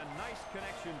playmaker.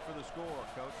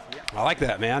 I like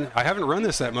that, man. I haven't run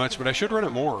this that much, but I should run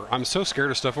it more. I'm so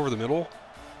scared of stuff over the middle.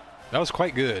 That was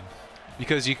quite good.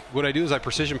 Because what I do is I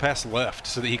precision pass left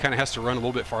so that he kind of has to run a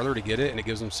little bit farther to get it, and it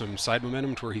gives him some side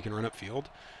momentum to where he can run upfield.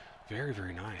 Very,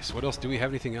 very nice. What else? Do we have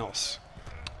anything else?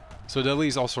 So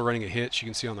Dudley's also running a hitch. You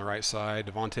can see on the right side.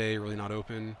 Devontae really not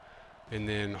open. And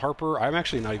then Harper, I'm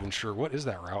actually not even sure. What is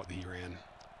that route that he ran?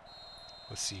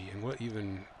 Let's see. And what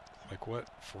even, like what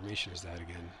formation is that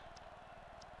again?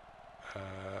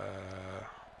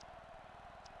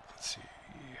 Let's see.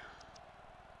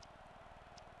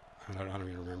 I don't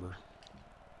even remember.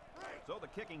 So the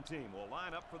kicking team will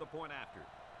line up for the point after.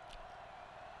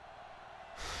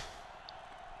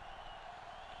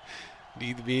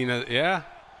 Need being a, yeah,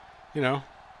 you know,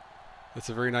 that's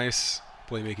a very nice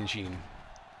playmaking Sheen.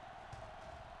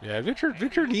 Yeah, Victor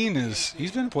Dean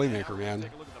he's been a playmaker, man.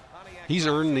 He's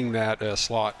earning that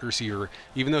slot receiver.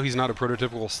 Even though he's not a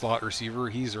prototypical slot receiver,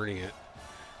 he's earning it.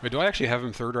 But do I actually have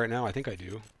him third right now? I think I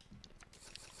do.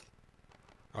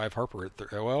 I have Harper at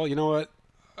third. Well, you know what?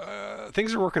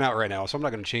 Things are working out right now, so I'm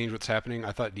not going to change what's happening.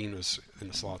 I thought Dean was in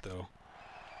the slot, though.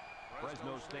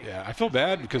 Yeah, I feel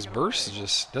bad because Burst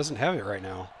just doesn't have it right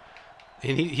now.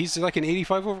 And he's like an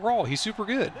 85 overall. He's super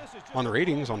good on the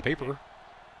ratings, on paper.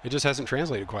 It just hasn't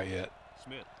translated quite yet.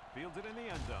 Smith fields it in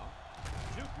the end zone.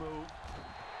 Juke move.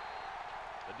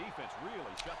 The defense really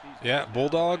shut these guys Yeah, down.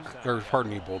 Bulldog, or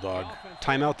pardon me, Bulldog.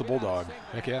 Timeout the Bulldog.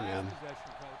 Heck yeah, man.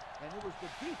 And it was the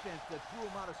defense that threw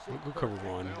him out of sync. We'll cover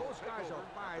one. Those guys are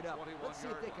fired up. Let's see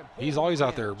if they can He's hold always him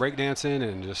out there breakdancing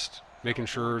and just making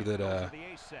sure that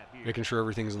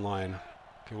everything's in line.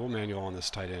 Okay, we'll manual on this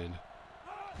tight end.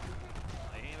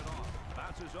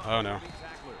 Oh no.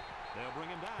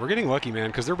 We're getting lucky,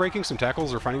 man, because they're breaking some tackles,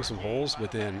 they're finding some holes,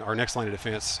 but then our next line of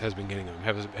defense has been getting them,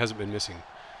 hasn't been missing.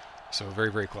 So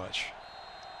very, very clutch.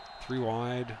 3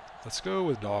 wide. Let's go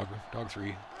with Dog 3. 2nd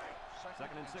and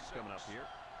 6 coming up here.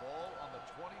 Ball on the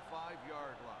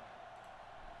 25-yard line.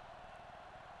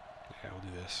 Yeah,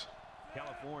 we'll do this.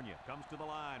 California comes to the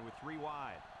line with 3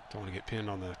 wide. Don't want to get pinned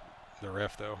on the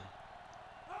ref, though.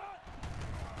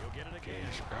 He'll get it again.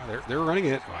 Okay, they're running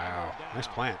it. Wow, nice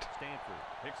plant.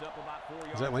 Picks up about 4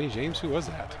 yards. Is that Lenny James? Who was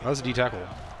that? That was a D tackle.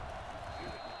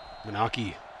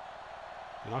 Manaki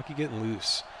getting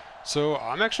loose. So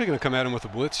I'm actually going to come at him with a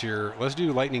blitz here. Let's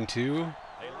do Lightning 2.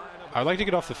 I'd like to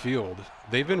get off the field.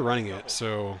 They've been running it,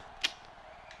 so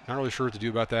not really sure what to do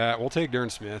about that. We'll take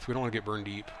Darren Smith. We don't want to get burned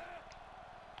deep.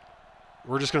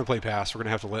 We're just going to play pass. We're going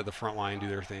to have to let the front line do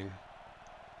their thing.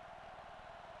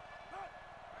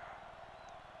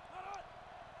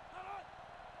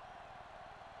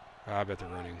 I bet they're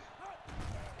running.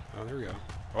 Oh, there we go.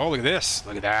 Oh, look at this.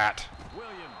 Look at that.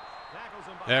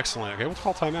 Excellent. Okay, we'll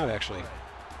call timeout, actually.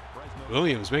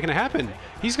 Williams making it happen.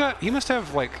 He must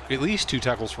have, like, at least 2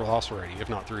 tackles for loss already, if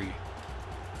not 3.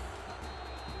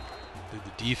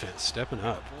 The defense stepping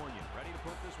up.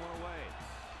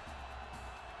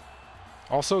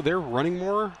 Also, they're running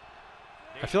more.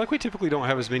 I feel like we typically don't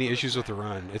have as many issues with the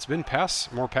run. It's been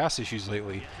more pass issues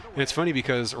lately. And it's funny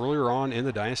because earlier on in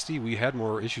the Dynasty, we had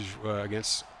more issues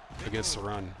against the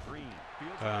run.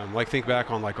 Like, think back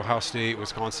on, like, Ohio State,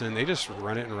 Wisconsin. They just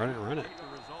run it and run it and run it.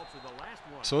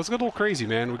 So let's get a little crazy,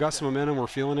 man. We got some momentum. We're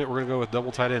feeling it. We're going to go with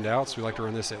double tight end outs. We like to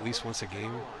run this at least once a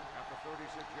game.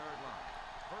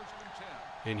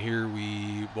 And here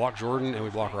we block Jordan and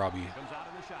we block Robbie.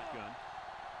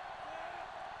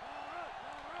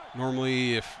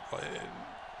 Normally, if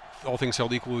all things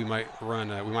held equal, we might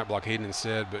block Hayden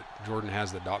instead, but Jordan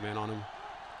has the dot man on him.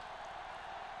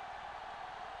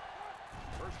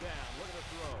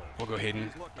 We'll go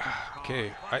Hayden.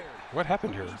 Okay, what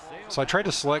happened here? So I tried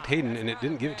to select Hayden and it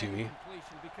didn't give it to me.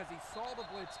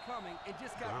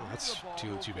 Wow, that's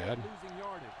too bad.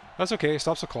 That's okay.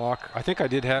 Stops the clock. I think I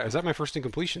did have. Is that my first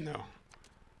incompletion though?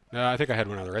 No, I think I had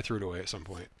one other. I threw it away at some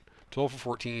point. 12 for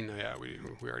 14. Yeah, we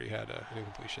already had an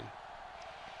incompletion.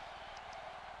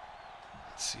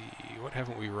 Let's see. What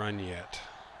haven't we run yet?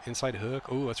 Inside hook.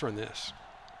 Oh, let's run this.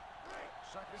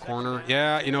 Corner.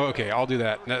 Yeah, you know. Okay, I'll do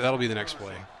that. That'll be the next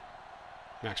play.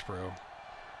 Max Pro.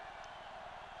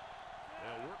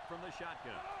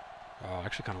 Oh, I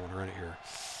actually kind of want to run it here.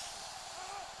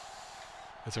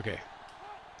 That's okay.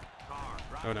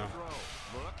 Oh, no.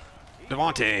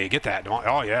 Devontae, get that.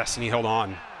 Oh, yes, and he held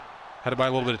on. Had to buy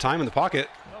a little bit of time in the pocket.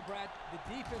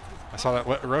 I saw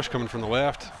that rush coming from the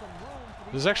left.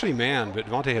 This is actually man, but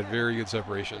Devontae had very good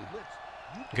separation.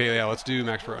 Okay, yeah, let's do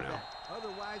Max Pro now.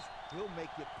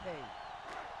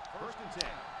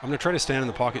 I'm going to try to stand in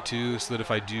the pocket, too, so that if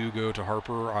I do go to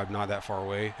Harper, I'm not that far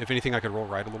away. If anything, I could roll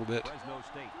right a little bit.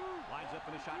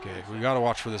 Okay, we got to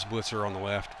watch for this blitzer on the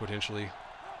left, potentially.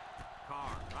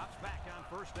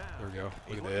 There we go.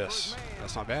 Look at this.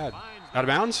 That's not bad. Out of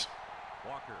bounds?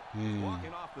 So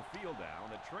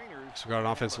we got an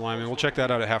offensive lineman. We'll check that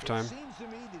out at halftime.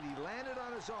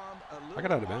 I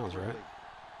got out of bounds, right?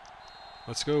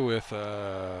 Let's go with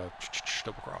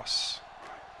double cross.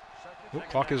 Oh,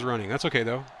 clock is running. That's okay,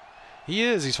 though. He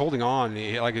is. He's holding on.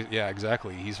 Yeah,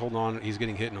 exactly. He's holding on. He's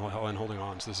getting hit and holding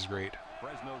on, so this is great.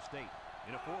 Fresno State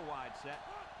in a 4-wide set.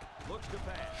 Looks to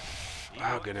pass.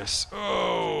 Oh, goodness.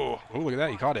 Oh, look at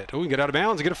that. He caught it. Oh, we can get out of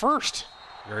bounds and get it first.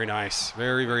 Very nice.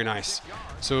 Very, very nice.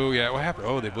 So, yeah, what happened?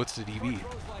 Oh, they blitzed the DB.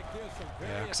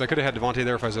 Yeah, because I could have had Devontae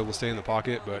there if I was able to stay in the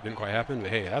pocket, but it didn't quite happen. But,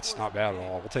 hey, that's not bad at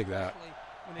all. We'll take that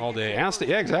all day. And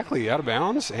yeah, exactly. Out of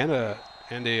bounds and a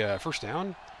first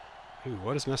down. Ooh,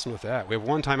 what is messing with that? We have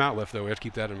 1 timeout left, though. We have to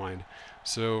keep that in mind.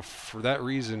 So, for that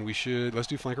reason, let's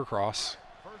do flanker cross.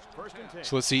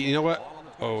 So, let's see. You know what?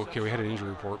 Oh, okay, we had an injury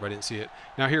report, but I didn't see it.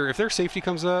 Now, here, if their safety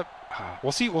comes up,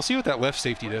 we'll see what that left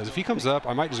safety does. If he comes up,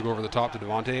 I might just go over the top to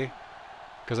Devontae,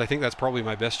 because I think that's probably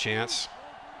my best chance.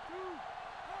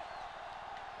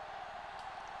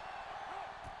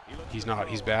 He's not.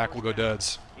 He's back. We'll go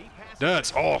duds.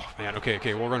 Duds. Oh, man.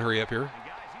 Okay, we'll run hurry up here.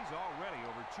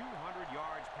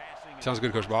 Sounds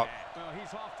good, Coach Bob. Well,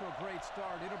 he's off to a great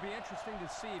start. It'll be interesting to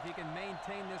see if he can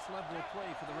maintain this level of play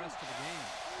for the rest of the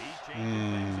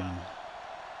game.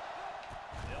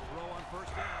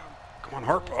 Come on,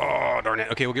 Harp. Oh, darn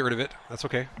it. Okay, we'll get rid of it. That's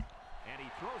okay.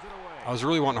 I was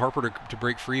really wanting Harper to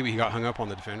break free, but he got hung up on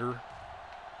the defender.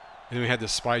 And then we had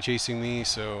this spy chasing me,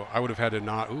 so I would have had to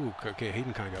not. Ooh, okay,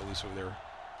 Hayden kind of got loose over there.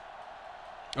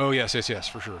 Oh, yes,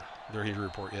 for sure. Their injury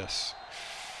report, yes.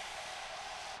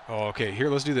 Oh, okay, here,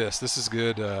 let's do this. This is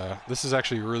good. This is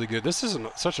actually really good. This is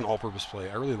such an all-purpose play.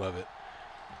 I really love it.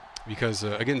 Because,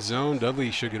 again, zone,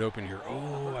 Dudley should get open here.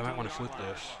 Oh, I might want to flip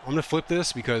this. I'm going to flip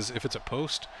this because if it's a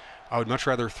post, I would much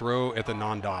rather throw at the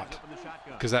non-dot.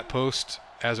 Because that post,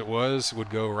 as it was, would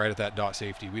go right at that dot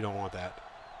safety. We don't want that.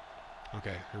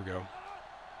 Okay, here we go.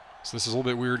 So this is a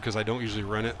little bit weird because I don't usually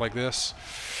run it like this.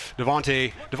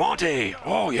 Devontae!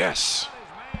 Oh, yes!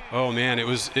 Oh, man, it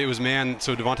was man.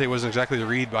 So Devontae wasn't exactly the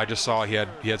read, but I just saw he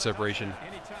had separation.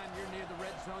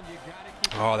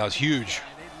 Oh, that was huge.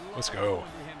 Let's go.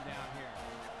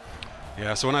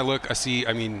 Yeah, so when I look,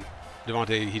 I mean,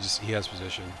 Devontae, he has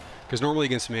position. Because normally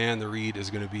against man, the read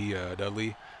is going to be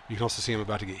Dudley. You can also see him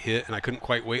about to get hit, and I couldn't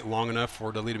quite wait long enough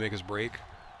for Dudley to make his break.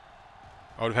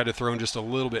 I would have had to throw him just a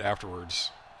little bit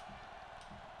afterwards.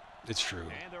 It's true.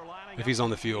 If he's on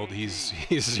the field,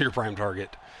 he's your prime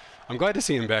target. I'm glad to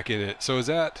see him back in it. So is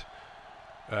that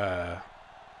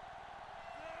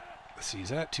Let's see, is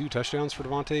that 2 touchdowns for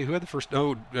Devontae? Who had the first?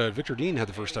 Oh, Victor Dean had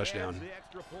the first touchdown.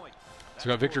 So we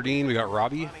got Victor Dean, we got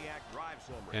Robbie,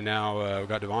 and now we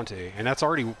got Devontae. And that's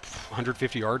already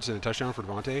 150 yards and a touchdown for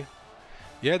Devontae.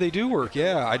 Yeah, they do work.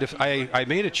 Yeah, I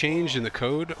made a change in the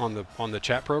code on the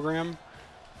chat program.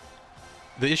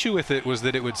 The issue with it was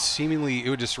that it would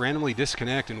just randomly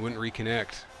disconnect and wouldn't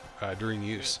reconnect during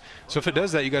use. So if it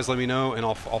does that, you guys let me know, and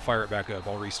I'll fire it back up.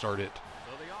 I'll restart it.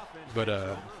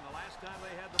 But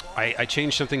I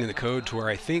changed something in the code to where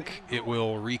I think it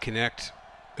will reconnect.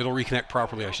 It'll reconnect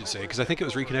properly, I should say, because I think it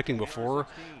was reconnecting before,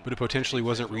 but it potentially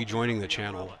wasn't rejoining the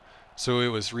channel. So it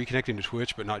was reconnecting to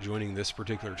Twitch, but not joining this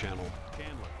particular channel.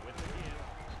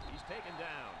 He's taken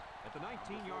down at the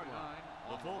 19-yard line.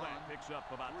 The fullback picks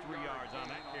up about 3 yards on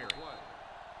that carry.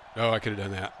 Oh, I could have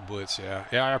done that. Blitz, yeah.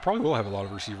 Yeah, I probably will have a lot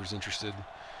of receivers interested.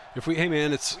 If we, hey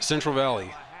man, it's Central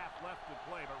Valley.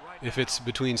 If it's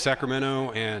between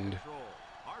Sacramento and,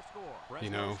 you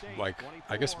know, like,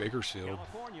 I guess Bakersfield,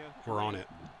 we're on it.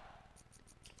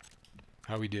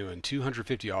 How we doing?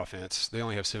 250 offense. They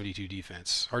only have 72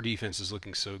 defense. Our defense is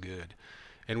looking so good.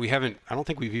 And we haven't, I don't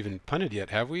think we've even punted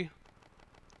yet, have we?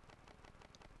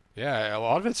 Yeah, a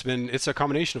lot of it's a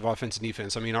combination of offense and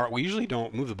defense. I mean, we usually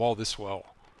don't move the ball this well.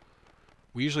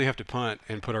 We usually have to punt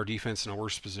and put our defense in a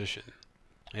worse position.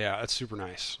 Yeah, that's super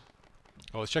nice.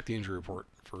 Oh, let's check the injury report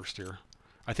first here.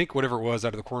 I think whatever it was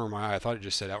out of the corner of my eye, I thought it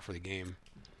just said out for the game.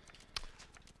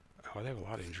 Oh, they have a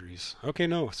lot of injuries. Okay,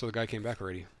 no, so the guy came back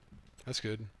already. That's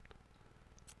good.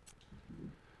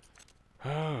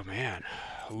 Oh, man.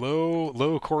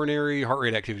 Low coronary heart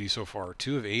rate activity so far.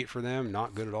 2 of 8 for them.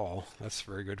 Not good at all. That's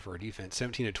very good for our defense.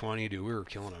 17 of 20. Dude, we were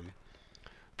killing them.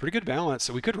 Pretty good balance.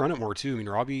 So we could run it more, too. I mean,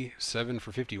 Robbie, 7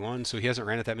 for 51. So he hasn't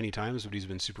ran it that many times, but he's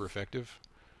been super effective.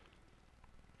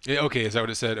 Yeah, okay, is that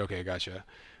what it said? Okay, gotcha.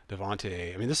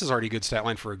 Devontae. I mean, this is already a good stat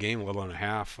line for a game, let alone a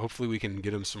half. Hopefully we can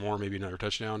get him some more, maybe another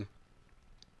touchdown.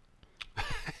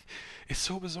 It's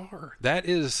so bizarre. That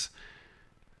is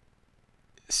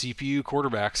CPU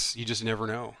quarterbacks. You just never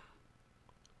know.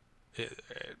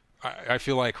 I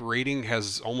feel like rating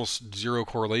has almost zero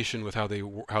correlation with how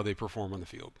they perform on the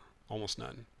field. Almost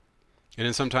none. And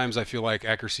then sometimes I feel like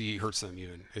accuracy hurts them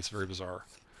even. It's very bizarre.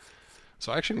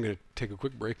 So actually I'm going to take a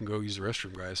quick break and go use the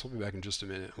restroom, guys. I'll be back in just a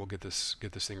minute. We'll get this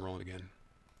thing rolling again.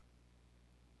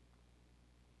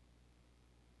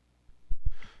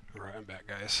 All right, I'm back,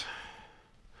 guys.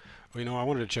 Well, you know, I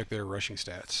wanted to check their rushing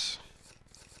stats.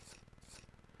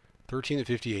 13 to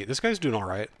 58. This guy's doing all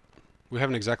right. We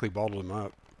haven't exactly bottled him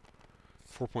up.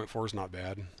 4.4 is not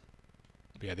bad.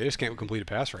 But yeah, they just can't complete a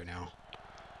pass right now.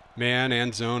 Man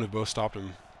and zone have both stopped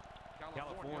him.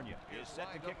 California is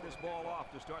set to kick this ball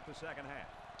off to start the second half.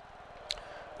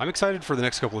 I'm excited for the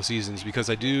next couple of seasons because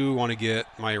I do want to get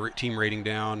my team rating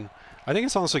down. I think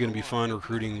it's honestly going to be fun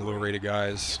recruiting low-rated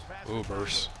guys. Oh,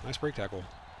 burst. Nice break tackle.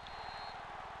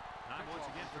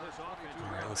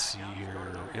 All right, let's see here.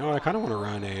 You know, I kind of want to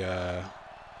run a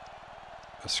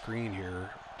screen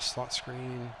here. Slot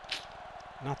screen.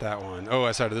 Not that one. Oh,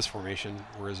 outside of this formation.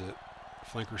 Where is it?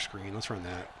 Flanker screen. Let's run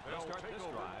that.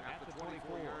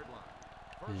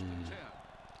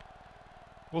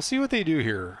 We'll see what they do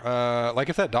here. Like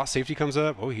if that dot safety comes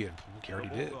up. Oh, he already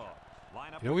did.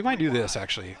 You know, we might do this,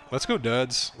 actually. Let's go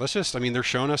duds. Let's just, I mean, they're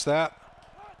showing us that.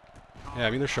 Yeah, I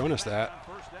mean, they're showing us that.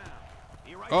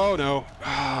 Oh, no.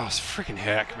 Oh, it's freaking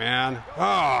heck, man.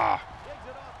 Ah.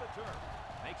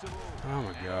 Oh,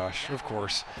 my gosh. Of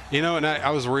course. You know, and I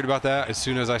was worried about that. As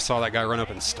soon as I saw that guy run up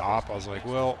and stop, I was like,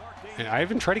 well, and I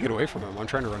even tried to get away from him. I'm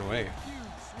trying to run away.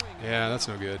 Yeah, that's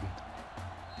no good.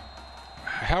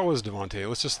 How was Devontae?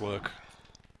 Let's just look.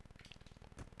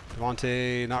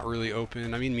 Devontae, not really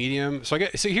open. I mean, medium. So I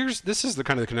get. So this is the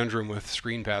kind of the conundrum with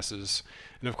screen passes,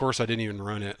 and of course I didn't even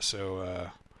run it, so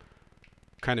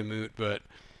kind of moot. But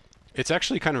it's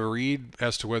actually kind of a read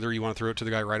as to whether you want to throw it to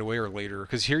the guy right away or later.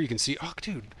 Because here you can see, oh,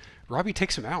 dude, Robbie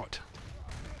takes him out.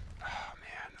 Oh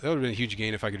man, that would have been a huge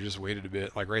gain if I could have just waited a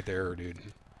bit, like right there, dude.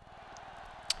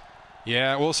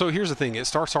 Yeah, well, so here's the thing. It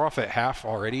starts off at half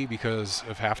already because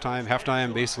of halftime.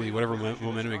 Halftime, basically, whatever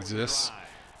momentum exists,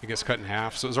 it gets cut in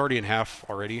half. So it was already in half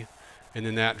already, and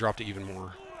then that dropped it even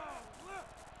more.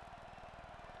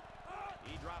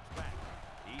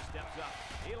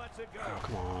 Oh,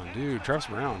 come on, dude. Travis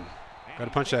Brown. Got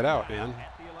to punch that out, man.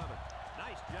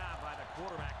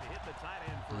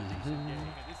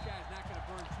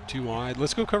 Too wide.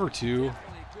 Let's go cover 2.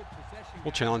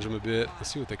 We'll challenge them a bit.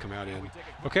 Let's see what they come out in.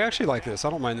 Okay, I actually like this.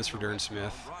 I don't mind this for Darren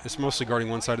Smith. It's mostly guarding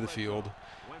one side of the field.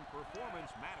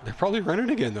 They're probably running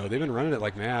again, though. They've been running it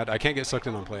like mad. I can't get sucked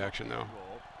in on play action, though.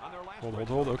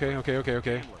 Hold.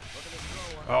 Okay.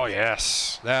 Oh,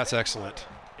 yes. That's excellent.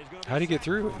 How'd he get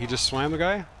through? He just swam the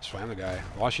guy? Swam the guy.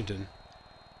 Washington.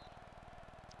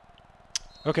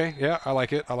 Okay, yeah, I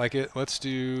like it. I like it. We'll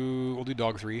do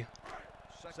dog 3.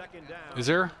 Second down. Is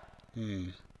there?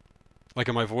 Like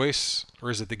in my voice?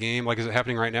 Or is it the game? Like, is it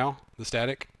happening right now? The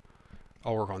static?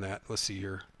 I'll work on that. Let's see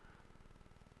here.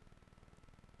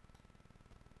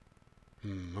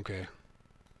 Okay.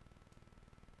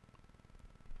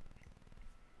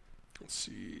 Let's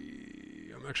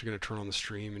see. I'm actually going to turn on the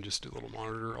stream and just do a little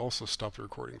monitor. Also stop the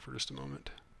recording for just a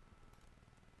moment.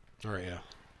 All right, yeah.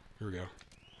 Here we go.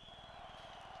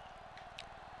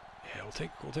 Yeah,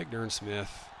 we'll take Darren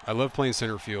Smith. I love playing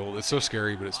center field. It's so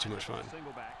scary, but it's too much fun.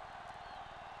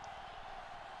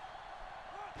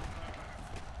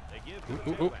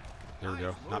 Ooh. There we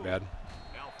go. Not bad.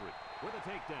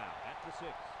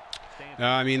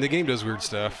 I mean, the game does weird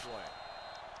stuff,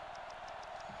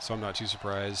 so I'm not too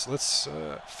surprised. Let's,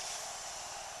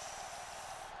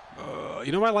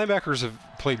 you know, my linebackers have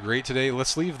played great today.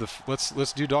 Let's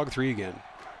let's do dog 3 again.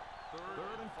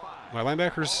 My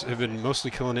linebackers have been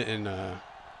mostly killing it in the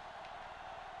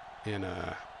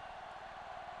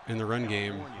run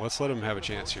game. Let's let them have a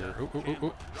chance here.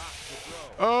 Ooh.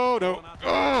 Oh no!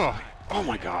 Oh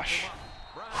my gosh!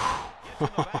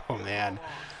 Oh man!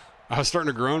 I was starting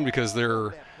to groan because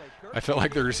I felt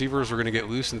like the receivers were going to get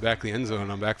loose in the back of the end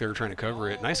zone. I'm back there trying to cover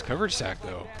it. Nice coverage sack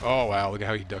though. Oh wow! Look at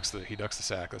how he ducks the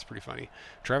sack. That's pretty funny.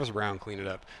 Travis Brown cleaned it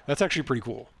up. That's actually pretty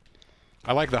cool.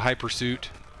 I like the high pursuit.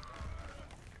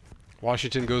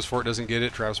 Washington goes for it, doesn't get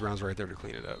it. Travis Brown's right there to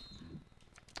clean it up.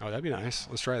 Oh, that'd be nice.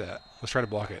 Let's try that. Let's try to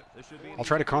block it. I'll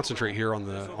try to concentrate here on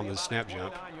the snap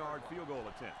jump.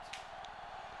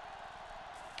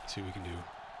 See what we can do.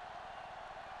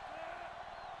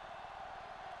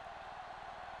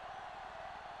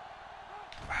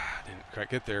 Didn't quite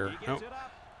get there. Nope.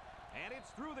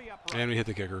 And we hit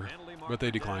the kicker, but they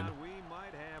declined.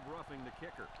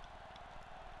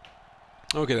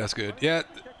 Okay, that's good. Yeah,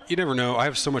 you never know. I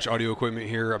have so much audio equipment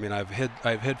here. I mean, I have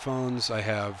headphones. I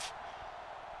have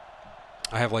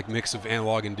like mix of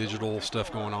analog and digital stuff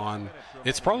going on.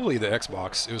 It's probably the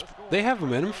Xbox. They have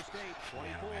momentum.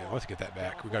 Man, I'll have to get that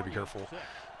back. We got to be careful.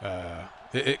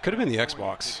 It could have been the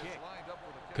Xbox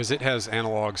because it has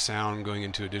analog sound going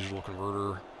into a digital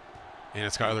converter, and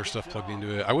it's got other stuff plugged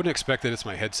into it. I wouldn't expect that it's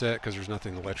my headset because there's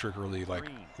nothing electric really like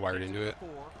wired into it.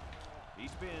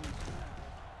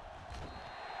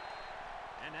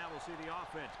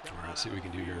 All right, let's see what we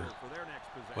can do here.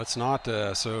 Let's not.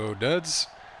 So Duds,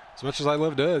 as much as I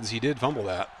love Duds, he did fumble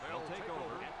that.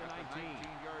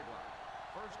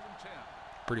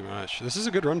 Pretty much. This is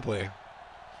a good run play.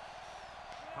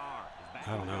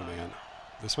 I don't know, man.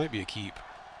 This might be a keep.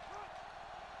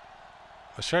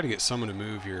 Let's try to get someone to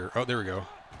move here. Oh, there we go.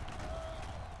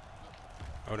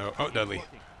 Oh no. Oh, Dudley.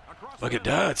 Look at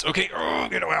Duds. Okay. Oh,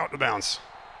 get out of bounds.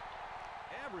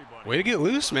 Way to get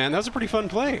loose, man. That was a pretty fun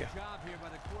play.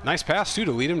 Nice pass, too,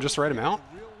 to lead him just the right amount.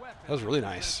 That was really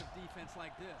nice.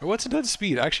 But what's Dud's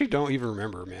speed? I actually don't even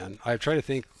remember, man. I've tried to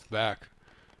think back.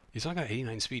 He's not got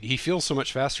 89 speed. He feels so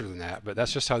much faster than that, but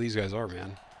that's just how these guys are,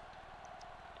 man.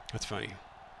 That's funny.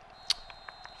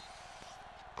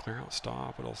 Clear out,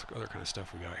 stop. What else? Other kind of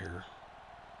stuff we got here?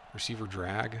 Receiver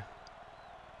drag.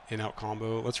 In-out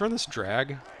combo. Let's run this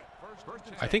drag.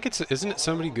 I think isn't it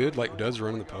somebody good like Dud's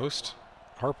running the post?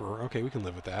 Harper. Okay, we can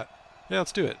live with that. Yeah,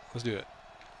 let's do it. Let's do it.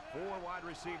 4 wide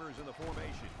receivers in the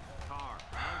formation. Carr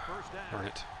on first down. Darn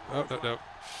it. Oh, no.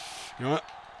 You know what?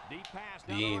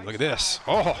 Dean, look at this.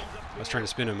 Oh, I was trying to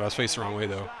spin him, but I was facing the wrong way,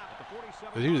 though.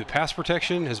 The pass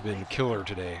protection has been killer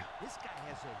today.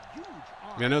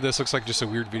 I mean, I know this looks like just a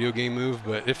weird video game move,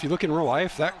 but if you look in real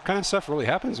life, that kind of stuff really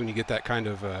happens when you get that kind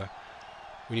of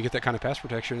pass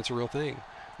protection. It's a real thing.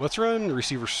 Let's run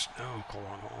receivers. Oh, hold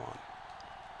on.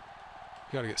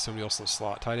 You got to get somebody else in the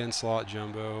slot. Tight end slot,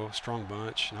 jumbo, strong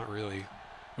bunch. Not really.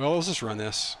 Well, let's just run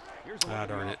this. Ah,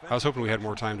 darn it. I was hoping we had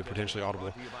more time to potentially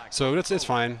audible. So it's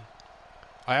fine.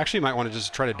 I actually might want to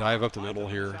just try to dive up the middle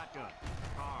here.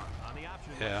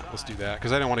 Yeah, let's do that.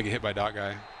 Because I didn't want to get hit by dot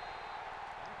guy.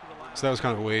 So that was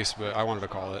kind of a waste, but I wanted to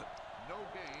call it.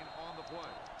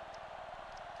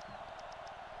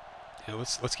 Yeah,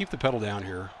 let's keep the pedal down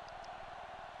here.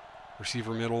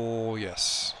 Receiver middle,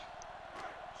 yes.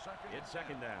 It's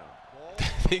second down.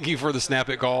 Thank you for the snap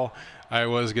it call. I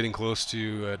was getting close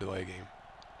to a delay game.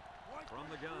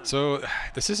 So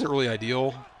this isn't really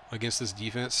ideal against this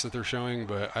defense that they're showing,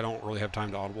 but I don't really have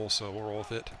time to audible, so we'll roll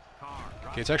with it.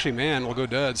 Okay, it's actually man. We'll go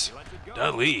Duds.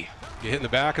 Dudley. Get hit in the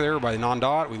back there by the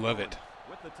non-dot. We love it.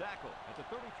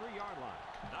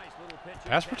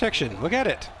 Pass protection. Look at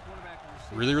it.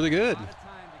 Really, really good.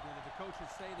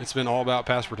 It's been all about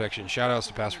pass protection. Shout-outs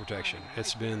to pass protection.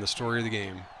 It's been the story of the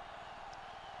game.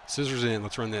 Scissors in.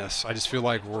 Let's run this. I just feel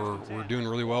like we're doing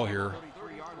really well here.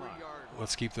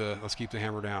 Let's keep the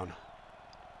hammer down.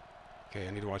 Okay,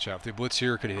 I need to watch out. If they blitz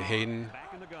here, could hit Hayden.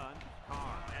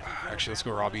 Actually, let's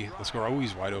go Robbie. Let's go. Oh,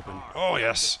 he's wide open. Oh,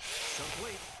 yes.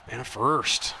 And a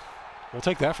first. We'll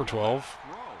take that for 12.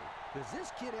 Does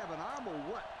this kid have an arm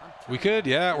or what? We could,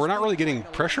 yeah. We're not really getting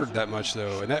pressured that much,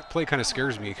 though, and that play kind of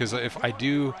scares me because if I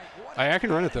do, I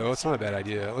can run it, though. It's not a bad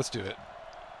idea. Let's do it.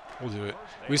 We'll do it.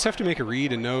 We just have to make a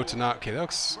read and know to not. Okay,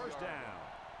 that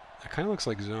kind of looks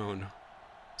like zone.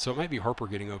 So it might be Harper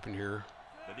getting open here.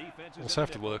 We'll just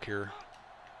have to look here.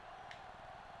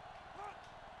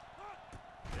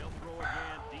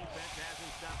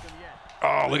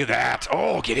 Oh, look at that.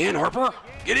 Oh, get in, Harper.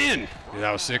 Get in. Yeah,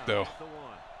 that was sick, though.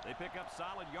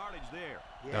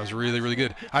 That was really, really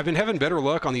good. I've been having better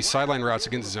luck on these sideline routes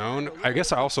against zone. I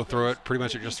guess I also throw it pretty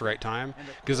much at just the right time.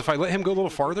 Because if I let him go a little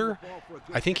farther,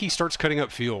 I think he starts cutting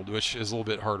up field, which is a little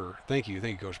bit harder. Thank you,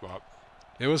 Coach Bob.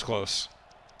 It was close.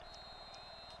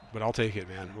 But I'll take it,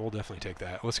 man. We'll definitely take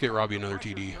that. Let's get Robbie another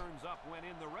TD.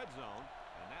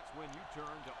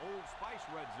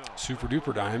 Super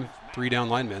duper dime. 3 down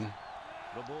linemen.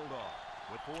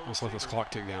 Let's let this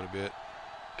clock tick down a bit.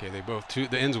 Okay, they both,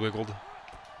 the ends wiggled.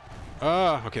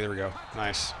 Okay, there we go.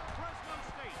 Nice.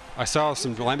 I saw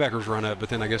some linebackers run up, but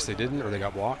then I guess they didn't, or they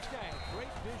got blocked.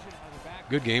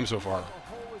 Good game so far.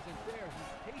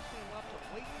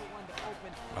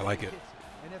 I like it.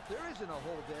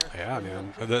 Yeah,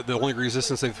 man. The only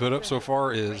resistance they've put up so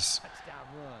far is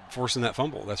forcing that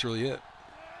fumble. That's really it.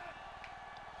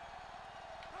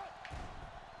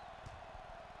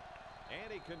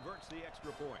 And he converts the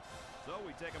extra point. So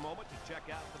we take a moment to check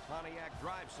out the Pontiac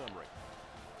drive summary.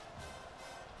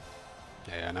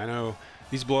 Yeah, and I know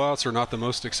these blowouts are not the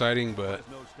most exciting, but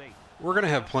we're going to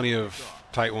have plenty of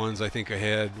tight ones, I think,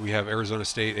 ahead. We have Arizona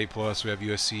State A+, we have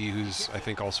USC, who's, I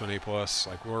think, also an A+.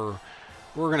 Like, we're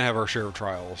going to have our share of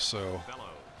trials, so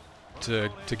to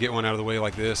get one out of the way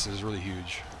like this is really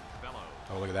huge.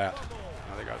 Oh, look at that.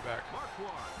 Oh, they got it back.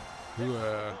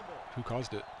 Who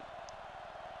caused it?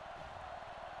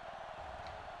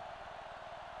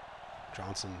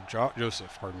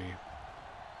 Joseph, pardon me.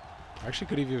 Actually,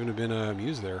 could have even been a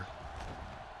Muse there.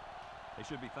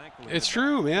 It's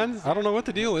true, man. I don't know what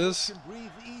the deal is.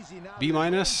 B-.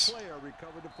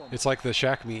 It's like the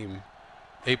Shaq meme.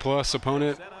 A+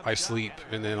 opponent, I sleep,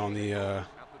 and then on the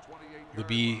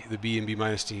B and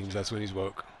B- teams, that's when he's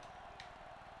woke.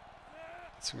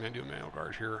 Let's do a manual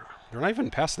guard here. They're not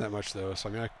even passing that much though, so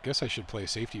I mean, I guess I should play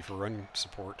safety for run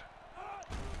support.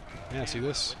 Yeah, see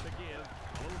this?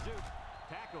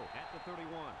 Tackle at the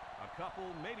 31. A couple,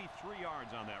 maybe 3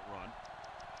 yards on that run.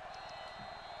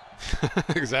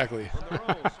 Exactly. From their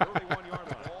own 31-yard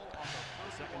line.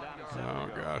 Second down and 7 Oh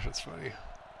to go. gosh, that's funny.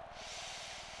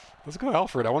 Let's go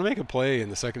Alfred. I want to make a play in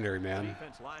the secondary, man.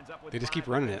 They just keep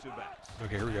running it.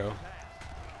 Okay, here we go.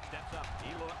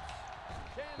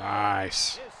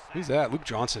 Nice. Who's that? Luke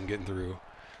Johnson getting through.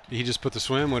 Did he just put the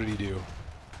swim? What did he do?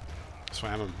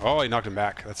 Swam him. Oh, he knocked him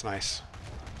back. That's nice.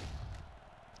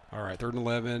 All right, 3rd and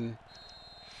 11.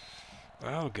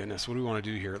 Oh goodness, what do we want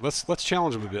to do here? Let's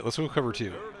challenge him a bit. Let's go cover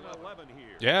 2.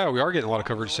 Yeah, we are getting a lot of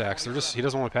coverage sacks. They're just, he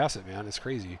doesn't want to pass it, man. It's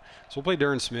crazy. So we'll play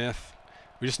Darren Smith.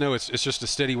 We just know it's just a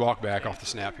steady walk back off the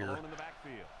snap here.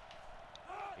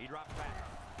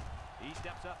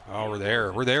 Oh, we're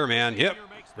there. We're there, man. Yep.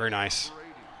 Very nice.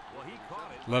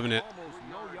 Loving it.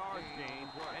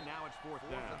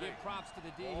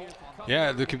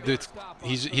 Yeah,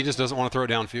 he just doesn't want to throw it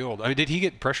downfield. I mean, did he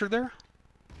get pressured there?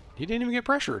 He didn't even get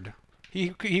pressured. He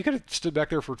could have stood back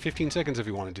there for 15 seconds if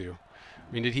he wanted to.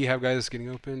 I mean, did he have guys getting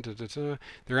open?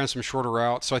 They're on some shorter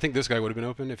routes, so I think this guy would have been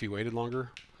open if he waited longer.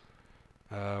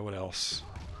 What else?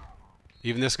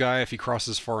 Even this guy, if he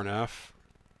crosses far enough.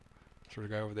 Sort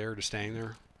of guy over there just staying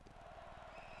there.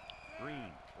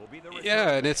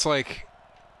 Yeah, and it's like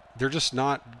they're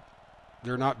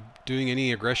not doing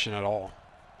any aggression at all.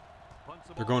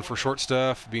 They're going for short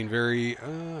stuff, being very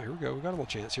here we go. We got a little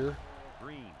chance here.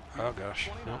 Oh gosh.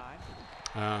 Nope.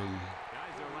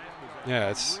 Yeah,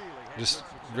 it's just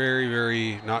very,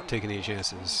 very not taking any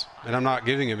chances. And I'm not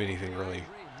giving him anything really.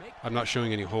 I'm not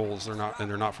showing any holes. They're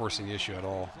not forcing the issue at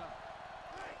all.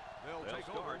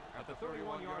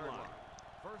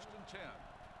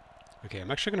 Okay,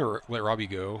 I'm actually going to let Robbie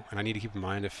go, and I need to keep in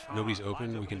mind if nobody's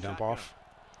open, we can dump off.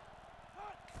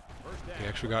 Okay,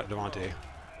 actually got Devontae.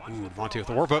 Ooh, Devontae with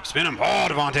the warp up, spin him. Oh,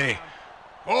 Devontae.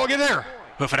 Oh, get there.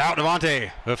 Hoof it out, Devontae.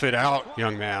 Hoof it out,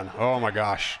 young man. Oh my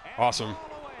gosh, awesome.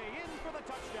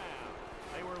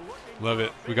 Love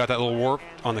it. We got that little warp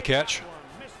on the catch.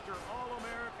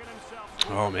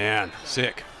 Oh, man.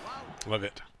 Sick. Love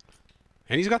it.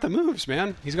 And he's got the moves,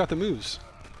 man. He's got the moves.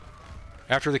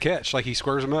 After the catch, like he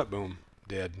squares him up, boom.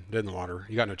 Dead. Dead in the water.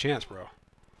 You got no chance, bro.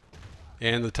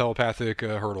 And the telepathic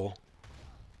hurdle.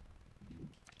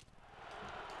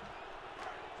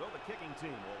 So the kicking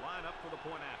team will line up for the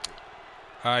point after.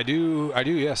 I do,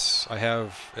 yes. I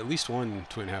have at least one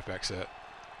twin halfback set.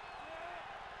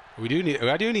 I do need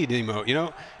an emote. You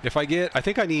know, if I get, I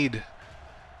think I need,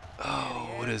 oh,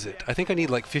 what is it? I think I need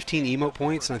like 15 emote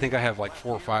points, and I think I have like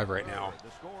 4 or 5 right now.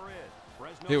 The score is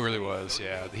Fresno It really was,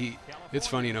 yeah. It's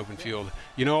funny in open field.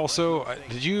 You know, also,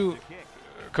 did you,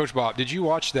 Coach Bob, did you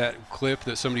watch that clip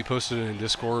that somebody posted in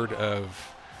Discord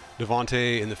of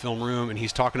Devontae in the film room, and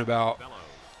he's talking about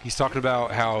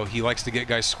how he likes to get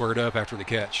guys squared up after the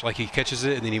catch. Like he catches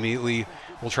it, and then immediately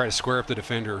will try to square up the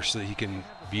defender so that he can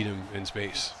beat him in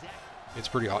space. It's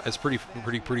pretty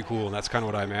cool, and that's kind of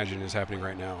what I imagine is happening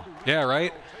right now. Yeah,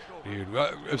 right, dude.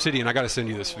 Obsidian, I got to send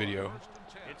you this video.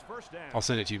 It's first down. I'll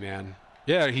send it to you, man.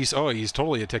 Yeah, he's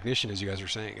totally a technician, as you guys are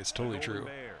saying. It's totally true.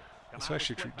 Let's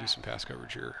actually do some pass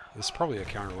coverage here. This is probably a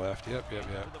counter left. Yep.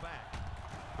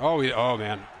 Oh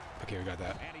man. Okay, we got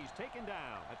that. And he's taken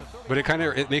down at the 30. But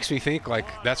it makes me think like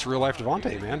that's real life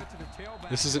Devontae, man.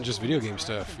 This isn't just video game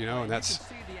stuff, you know, and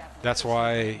that's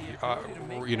why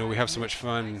you know, we have so much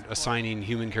fun assigning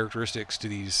human characteristics to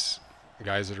these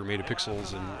guys that are made of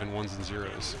pixels and ones and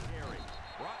zeros.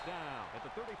 Brought down at the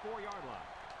 34-yard line.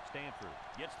 Stanford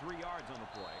gets 3 yards on the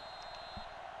play.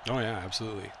 Oh yeah,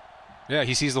 absolutely. Yeah,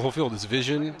 he sees the whole field. It's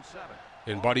vision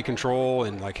and body control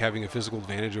and like having a physical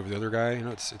advantage over the other guy. You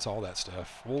know, it's all that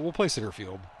stuff. We'll play center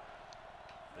field.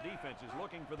 The defense is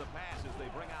looking for the pass as they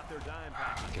bring out their dime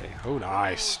pass. Okay. Oh,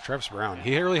 nice. Travis Brown.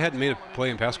 He really hadn't made a play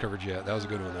in pass coverage yet. That was a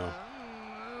good one, though.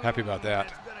 Happy about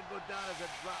that.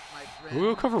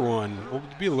 We'll cover one. We'll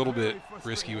be a little bit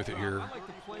risky with it here.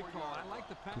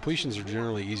 Completions are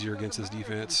generally easier against this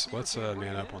defense. Let's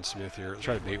man up on Smith here. Let's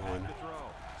try to bait one.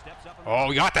 Oh,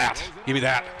 we got that. Give me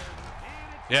that.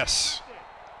 Yes.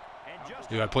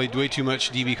 Dude, I played way too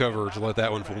much DB cover to let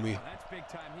that one fool me.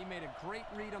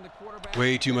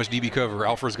 Way too much DB cover.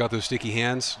 Alfred's got those sticky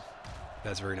hands.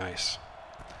 That's very nice.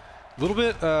 A little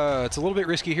bit, it's a little bit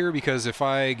risky here because if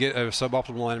I get a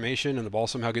suboptimal animation and the ball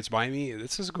somehow gets by me,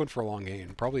 this is going for a long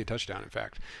gain. Probably a touchdown, in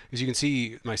fact. As you can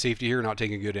see, my safety here not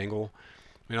taking a good angle.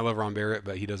 I mean, I love Ron Barrett,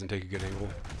 but he doesn't take a good angle.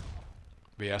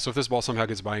 But yeah, so if this ball somehow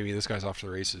gets by me, this guy's off to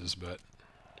the races, but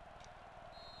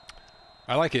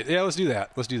I like it. Yeah, let's do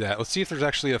that. Let's do that. Let's see if there's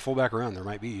actually a fullback around. There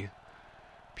might be.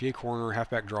 PA corner,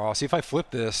 halfback draw. See if I flip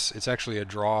this, it's actually a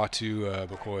draw to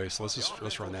McCoy. So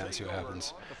let's run that and see what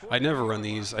happens. I never run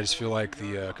these. I just feel like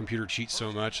the computer cheats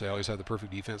so much. They always have the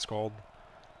perfect defense called.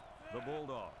 The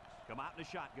Bulldogs come out in a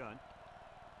shotgun.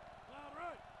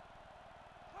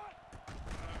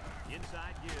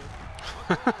 Inside give.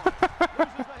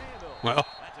 Well,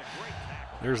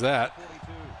 there's that.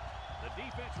 The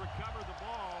defense recovered the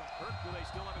ball. Kirk, do they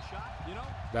still have a shot? You know,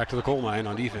 back to the coal mine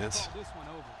on defense.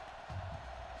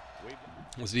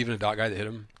 Was it even a dot guy that hit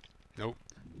him? Nope.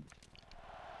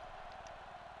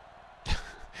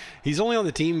 He's only on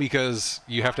the team because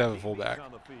you have to have a fullback.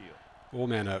 We'll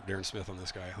man up Darren Smith on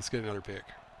this guy. Let's get another pick.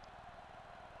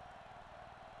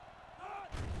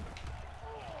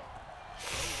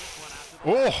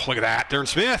 Oh, look at that. Darren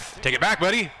Smith. Take it back,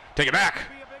 buddy. Take it back.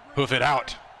 Hoof it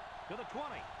out.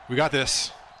 We got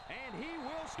this.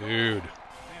 Dude.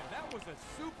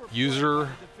 User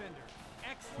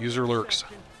lurks.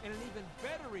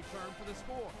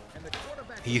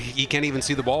 He can't even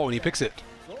see the ball when he picks it.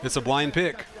 It's a blind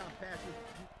pick.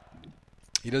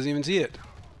 He doesn't even see it.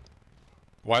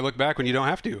 Why look back when you don't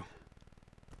have to?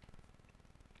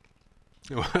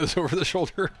 It's over the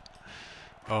shoulder.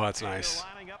 Oh, that's nice.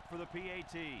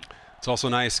 It's also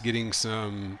nice getting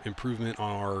some improvement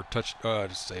on our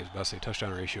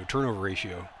touchdown ratio, turnover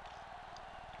ratio.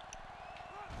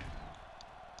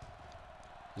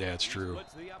 Yeah, it's true.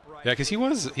 Yeah, because he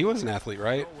was an athlete,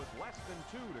 right?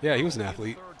 Yeah, he was an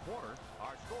athlete.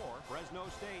 Our score, Fresno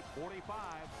State 45,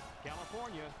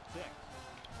 California 6.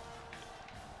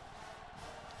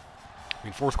 I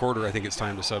mean, fourth quarter, I think it's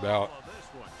time to sub out.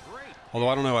 Although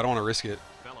I don't know, I don't want to risk it.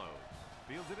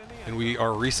 And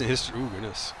our recent history, ooh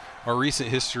goodness, our recent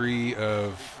history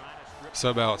of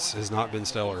sub outs has not been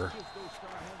stellar.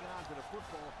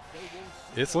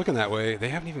 It's looking that way. They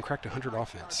haven't even cracked 100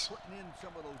 offense.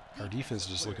 Our defense is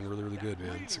just looking really, really good,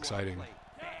 man. It's exciting.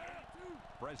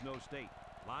 Fresno State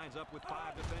lines up with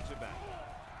 5 defensive backs.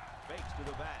 Fakes to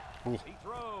the back. Ooh. He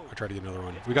throws. I tried to get another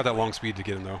one. We got that long speed to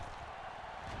get him though.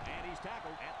 And he's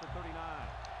tackled at the 39.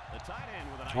 The tight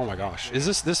end with an Oh my gosh, is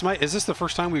this the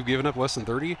first time we've given up less than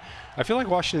 30? I feel like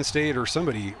Washington State or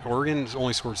somebody, Oregon's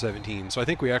only scored 17, so I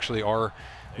think we actually are.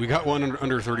 We got one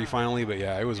under 30 finally, but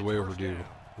yeah, it was way overdue,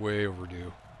 way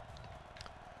overdue.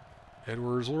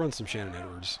 Edwards, we'll run some Shannon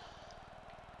Edwards.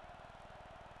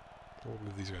 We'll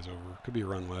move these guys over. Could be a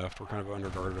run left. We're kind of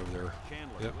underguarded over there.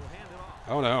 Yep.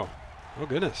 Oh no, oh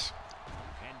goodness.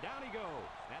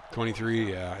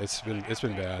 23, yeah, it's been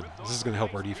bad. This is going to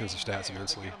help our defensive stats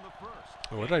immensely.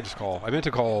 Oh, what did I just call? I meant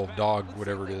to call dog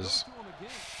whatever it is.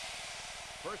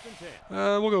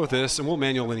 We'll go with this, and we'll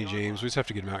manual Lenny James. We just have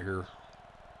to get him out here,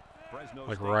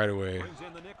 like right away.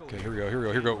 Okay, here we go, here we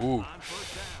go, here we go. Ooh.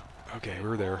 Okay, we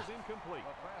were there.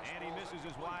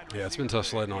 Yeah, it's been tough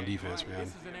sledding on defense,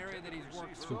 man.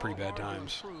 It's been pretty bad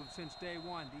times. Since day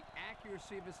one, the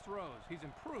accuracy of his throws, he's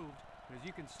improved. As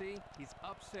you can see, he's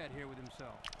upset here with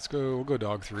himself. Let's go. We'll go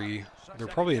dog 3. They're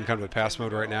probably in kind of a pass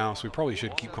mode right now, so we probably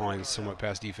should keep calling somewhat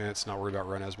pass defense, not worry about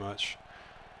run as much.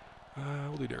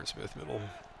 We'll do Darren Smith middle.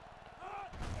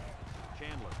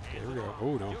 Okay, here we go.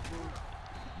 Oh no.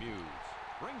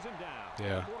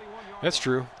 Yeah, that's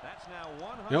true.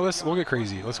 You know, we'll get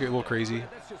crazy. Let's get a little crazy.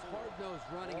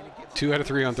 2 out of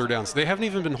 3 on third downs. They haven't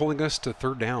even been holding us to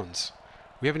third downs.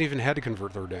 We haven't even had to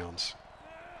convert third downs.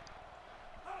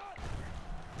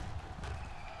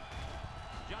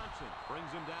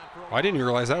 Well, I didn't even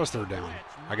realize that was third down.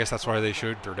 I guess that's why they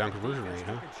showed third down conversion rate,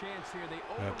 huh?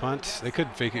 Punt. They could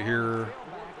fake it here.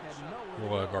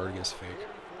 We'll guard against fake.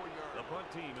 The punt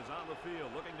team is on the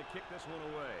field looking to kick this one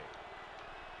away.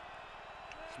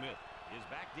 Smith is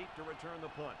back deep to return the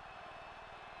punt.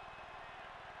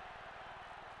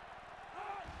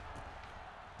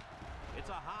 It's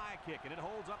a high kick, and it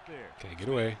holds up there. Okay, get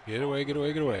away, get away, get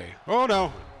away, get away. Oh,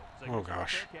 no. Oh,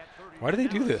 gosh. Why do they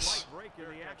do this?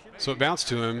 So it bounced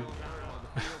to him.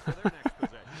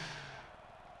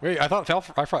 Wait, I thought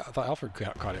Alfred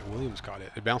caught it. Williams caught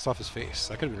it. It bounced off his face.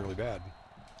 That could have been really bad.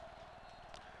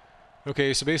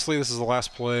 Okay, so basically this is the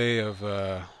last play of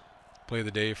the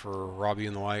day for Robbie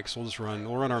and the likes. We'll just run.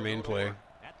 We'll run our main play.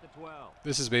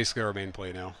 This is basically our main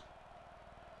play now.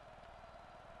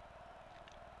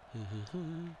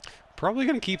 Probably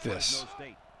going to keep this.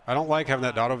 I don't like having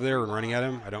that dot over there and running at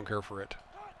him. I don't care for it.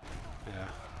 Yeah.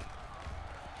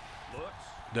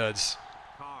 Duds.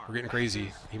 We're getting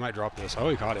crazy. He might drop this. Oh,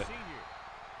 he caught it.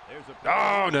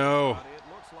 Oh, no.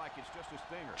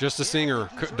 Just a stinger.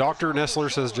 Dr.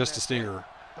 Nestler says just a stinger.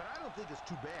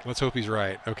 Let's hope he's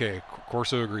right. Okay,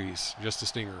 Corso agrees. Just a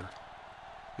stinger.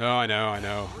 No, I know, I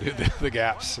know. The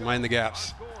gaps. Mind the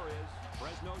gaps.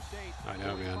 I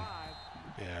know, man.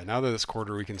 Yeah, now that it's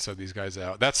quarter, we can sub these guys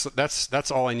out.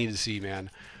 That's all I need to see,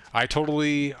 man. I'm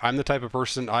the type of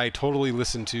person, I totally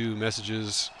listen to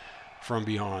messages from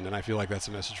beyond, and I feel like that's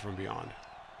a message from beyond.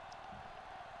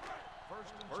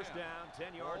 First down,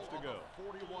 10 yards to go.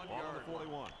 41 yards.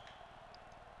 41.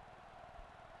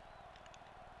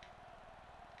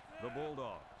 The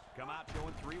Bulldogs come out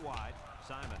going 3 wide.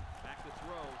 Simon back to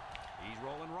throw. He's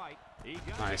rolling right. He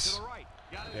got nice. it to the right.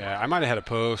 Yeah, I might have had a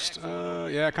post.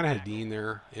 Yeah, I kind of had Dean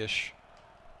there-ish.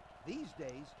 These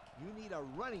days, you need a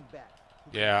running back.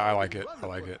 Yeah, I like it. I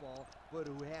like it. But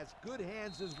who has good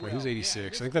hands as well. Wait, who's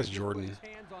 86? I think that's Jordan.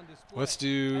 Let's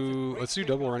do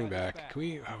double running back. Can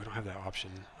we? Oh, we don't have that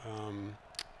option.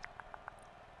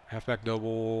 Halfback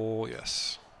double.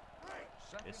 Yes.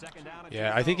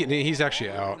 Yeah, I think he's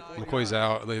actually out. McCoy's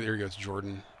out. There he goes,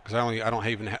 Jordan. Because I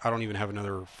don't even have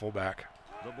another fullback.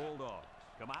 The Bulldogs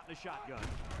come out in a shotgun.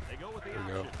 They go with the there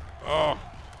we go. Oh.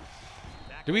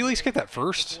 Did we at least get that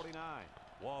first?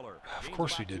 Of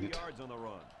course we didn't.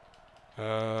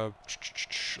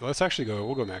 Let's actually go.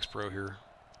 We'll go Max Pro here.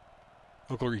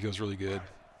 Uncle Rico's really good.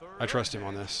 I trust him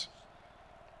on this.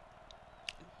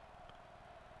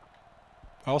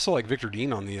 I also like Victor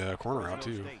Dean on the corner route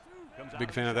too.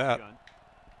 Big fan of that.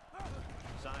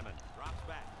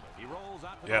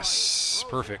 Yes,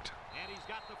 perfect.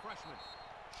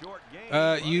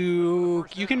 You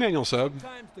can manual sub.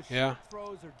 Yeah.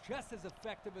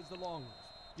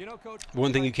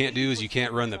 One thing you can't do is you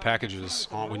can't run the packages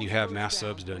when you have mass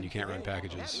subs done. You can't run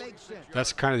packages.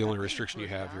 That's kind of the only restriction you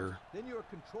have here. Then you're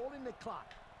controlling the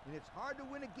clock, and it's hard to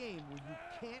win a game when you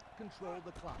can't control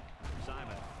the clock.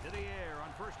 Simon to the air on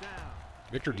first down.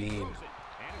 Victor Dean,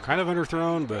 kind of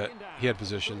underthrown, but he had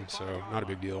position, so not a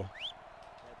big deal.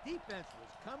 The defense was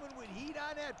coming with heat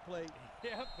on that play.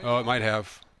 Oh, it might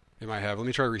have. It might have. Let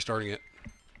me try restarting it.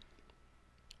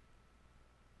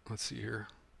 Let's see here.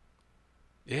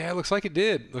 Yeah, it looks like it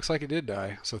did. Looks like it did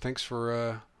die. So thanks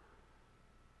for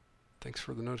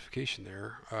the notification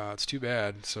there. It's too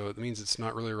bad. So it means it's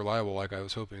not really reliable like I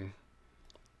was hoping.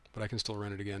 but I can still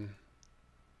run it again.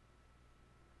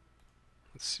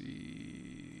 Let's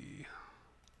see.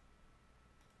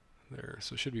 There,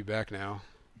 so it should be back now.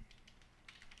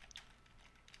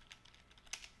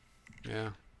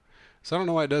 Yeah. So I don't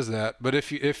know why it does that, but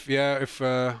if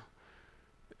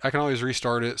I can always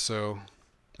restart it, so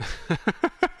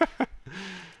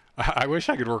I wish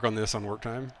I could work on this on work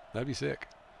time. That'd be sick.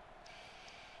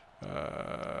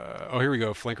 Oh, here we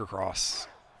go, flanker cross.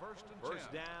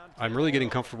 I'm really getting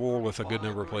comfortable with a good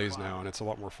number of plays now, and it's a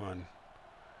lot more fun.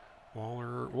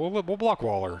 Waller, we'll block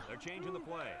Waller. They're changing the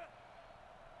play.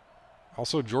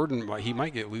 Also, Jordan, he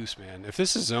might get loose, man. If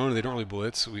this is zone and they don't really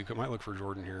blitz, we might look for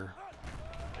Jordan here.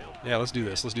 Yeah, let's do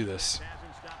this. Let's do this.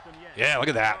 Yeah, look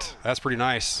at that. That's pretty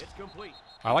nice.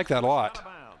 I like that a lot.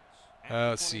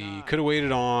 Let's see. Could have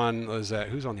waited on, what is that?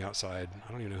 Who's on the outside?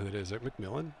 I don't even know who that is. Is that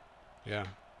McMillan? Yeah.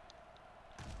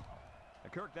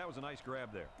 Kirk, that was a nice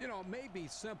grab there. You know, it may be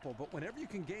simple, but whenever you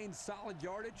can gain solid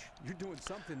yardage, you're doing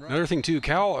something right. Another thing, too,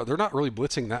 Cal, they're not really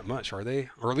blitzing that much, are they?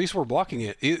 Or at least we're blocking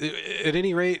it. At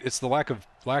any rate, it's the lack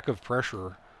of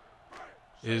pressure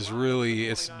is really,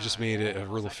 it's just made it a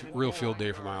real field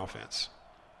day for my offense.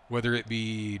 Whether it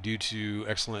be due to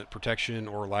excellent protection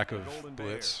or lack of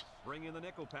blitz. Bring in the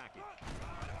nickel package.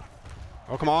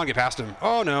 Oh, come on, get past him.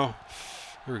 Oh, no.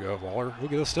 Here we go, Waller.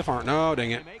 Look at this stiff arm. No,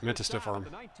 dang it. I meant to stiff arm. The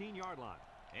 19-yard line.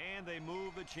 And they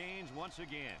move the chains once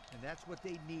again. And that's what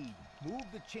they need. Move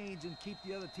the chains and keep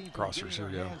the other team from Crossers, getting here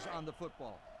their we go. hands on the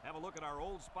football. Have a look at our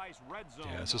Old Spice red zone.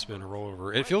 Yeah, it's just been a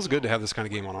rollover. It feels good to have this kind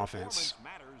of game on offense.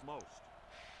 Matters most.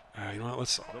 You know what?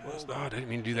 Let's oh, I didn't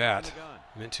mean to do that.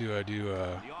 I meant to do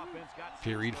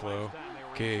P read flow.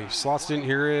 Okay, slots didn't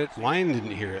hear it. Line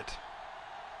didn't hear it.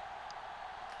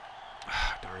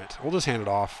 Darn it. We'll just hand it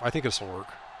off. I think this will work.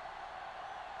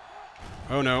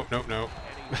 Oh, no, no, no.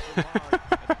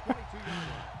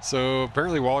 So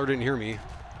apparently Waller didn't hear me.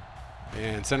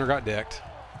 And center got decked.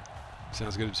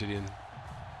 Sounds good, Obsidian.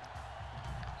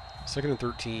 2nd and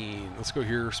 13. Let's go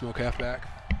here, smoke halfback.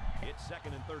 It's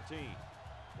 2nd and 13.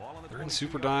 They're in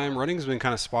super dime. Running's been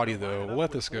kind of spotty, though. We'll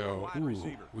let this go.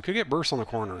 Ooh, we could get burst on the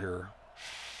corner here.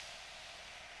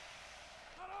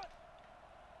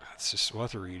 That's just, we'll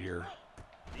have to read here.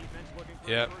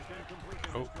 Yep.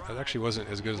 Oh, that actually wasn't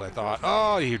as good as I thought.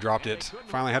 Oh, he dropped it.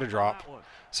 Finally had a drop.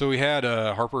 So we had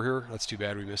Harper here. That's too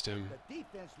bad we missed him.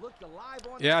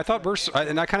 Yeah, I thought burst,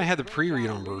 and I kind of had the pre-read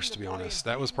on burst, to be honest.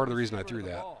 That was part of the reason I threw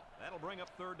that.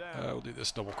 We'll do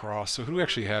this double cross. So who do we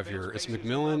actually have here? It's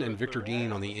McMillan and Victor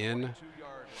Dean on the in.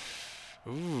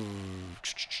 Ooh.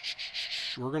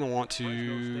 We're going to want to...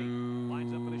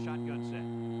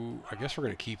 I guess we're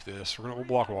going to keep this. We'll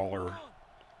block Waller.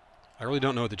 I really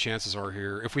don't know what the chances are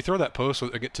here. If we throw that post to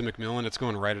McMillan, it's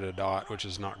going right at a dot, which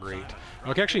is not great.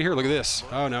 Okay, actually, here, look at this.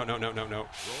 Oh, no, no, no, no, no.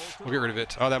 We'll get rid of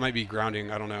it. Oh, that might be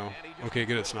grounding. I don't know. Okay,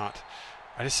 good, it's not.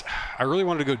 I really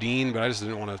wanted to go Dean, but I just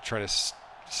didn't want to try to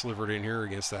sliver it in here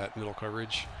against that middle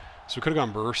coverage. So we could have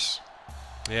gone burst.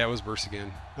 Yeah, it was burst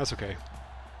again. That's okay.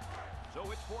 So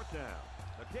it's 4th down.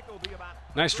 The kick will be about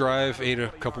nice drive. Ate a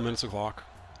couple minutes of clock.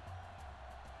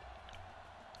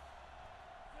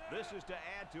 This is to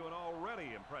add to an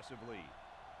already impressive lead.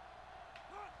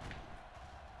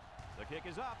 The kick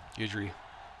is up. Guidry.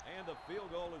 And the field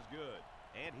goal is good.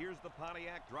 And here's the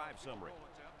Pontiac drive summary.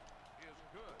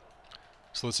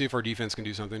 So let's see if our defense can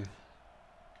do something.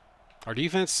 Our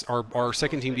defense, our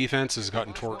second team defense has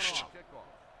gotten torched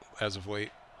as of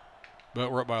late.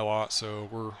 But we're up by a lot,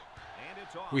 so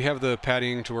we have the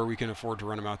padding to where we can afford to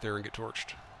run them out there and get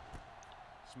torched.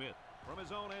 Smith from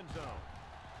his own end zone.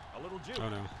 A little juke. Oh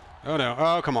no. Oh no.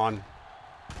 Oh, come on.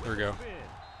 There we go.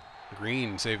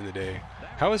 Green saving the day.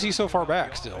 How is he so far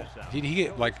back still? Did he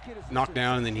get like knocked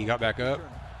down and then he got back up?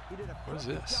 What is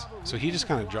this? So he just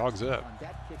kind of jogs up.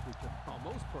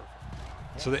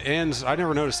 So the ends, I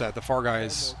never noticed that. The far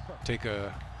guys take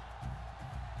a,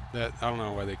 I don't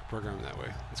know why they program it that way.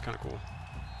 It's kind of cool.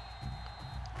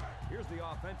 Here's the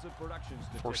offensive production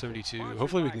statistic. 472.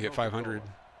 Hopefully we can get 500.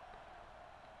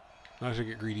 Not to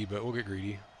get greedy, but we'll get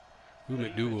greedy. Ooh,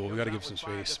 McDougal. We got to give some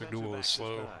space. McDougal is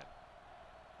slow.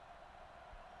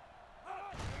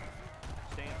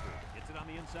 Stanford gets it on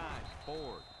the inside.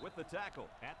 Ford with the tackle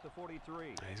at the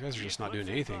 43. These guys are just not doing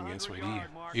anything against my D.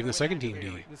 Even the second team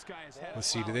D. Let's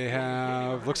see. Do they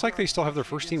have... Looks like they still have their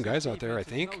first team guys out there, I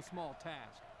think.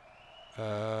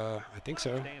 I think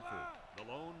so.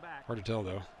 Hard to tell,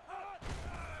 though.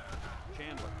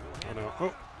 Oh, no.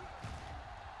 Oh.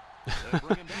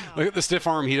 Look at the stiff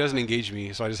arm. He doesn't engage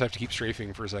me, so I just have to keep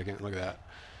strafing for a second. Look at that.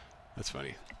 That's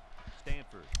funny.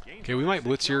 Okay, we might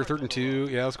blitz here. 3rd and 2.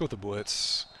 Yeah, let's go with the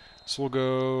blitz. So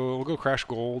we'll go crash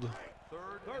gold.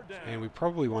 Third down. And we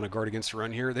probably want to guard against the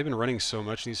run here. They've been running so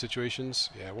much in these situations.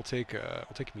 Yeah, we'll take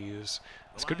Muse.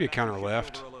 This could be a counter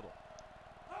left.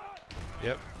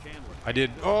 Yep. I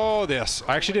did. Oh, this.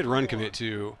 I actually did run commit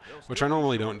too, which I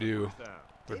normally don't do.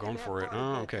 They're going for it.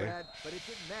 Oh, okay. But it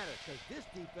didn't matter because this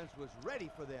defense was ready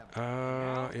for them.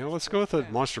 You know, let's go with a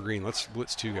monster green. Let's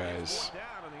blitz 2 guys.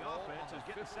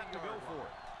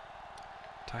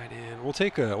 Tight end. We'll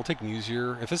take Muse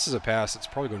here. If this is a pass, it's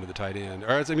probably going to the tight end. Or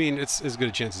I mean, it's as good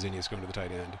a chance as any. It's going to the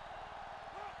tight end.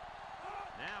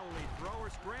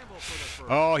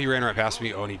 Oh, he ran right past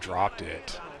me. Oh, and he dropped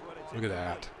it. Look at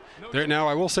that. There, now,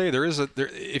 I will say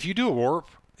if you do a warp,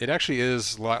 it actually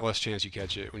is a lot less chance you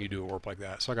catch it when you do a warp like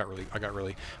that. So I got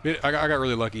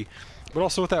really lucky. But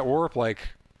also with that warp, like,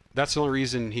 that's the only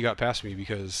reason he got past me,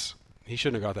 because he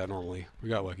shouldn't have got that normally. We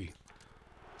got lucky.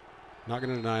 Not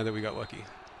going to deny that we got lucky.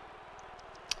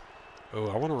 Oh,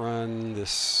 I want to run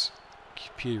this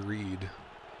PA read.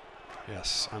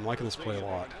 Yes, I'm liking this play a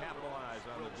lot.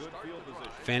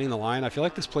 Fanning the line. I feel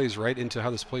like this plays right into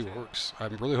how this play works.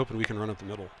 I'm really hoping we can run up the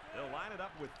middle.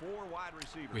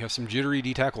 We have some jittery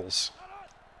D tackles.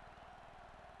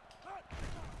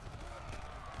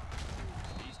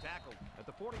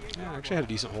 Yeah, I actually had a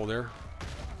decent hole there.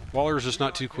 Waller's just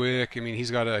not too quick. I mean,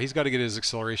 he's got to get his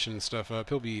acceleration and stuff up.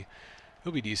 He'll be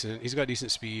decent. He's got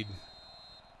decent speed.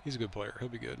 He's a good player. He'll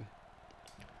be good.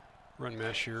 Run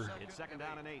mesh here. It's 2nd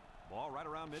down and 8. Ball right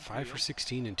around midfield. 5 for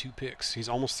 16 and 2 picks. He's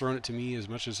almost thrown it to me as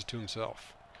much as to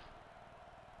himself.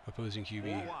 Opposing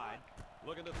QB.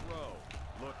 Looking to throw.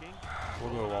 Looking.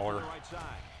 We'll go Waller.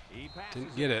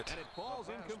 Didn't get it.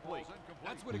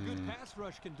 That's what a good pass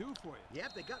rush can do for you.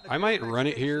 I might run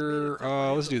it here.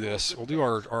 Let's do this. We'll do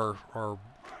our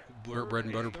bread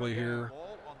and butter play here.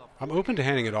 I'm open to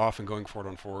handing it off and going for it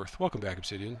on 4th. Welcome back,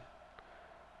 Obsidian.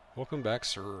 Welcome back,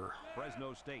 sir.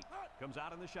 Fresno State comes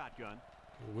out in the shotgun.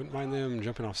 Wouldn't mind them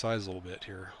jumping off sides a little bit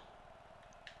here.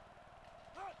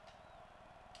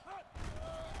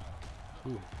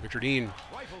 Ooh, Victor Dean.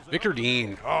 Victor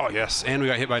Dean. Oh, yes. And we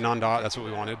got hit by non-dot. That's what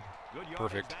we wanted.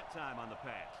 Perfect.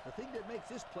 The thing that makes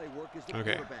this play work is the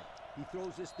quarterback. He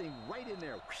throws this thing right in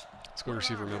there. Let's go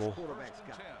receiver middle.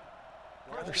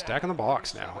 They're stacking the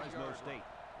box now.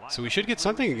 So we should get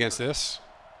something against this.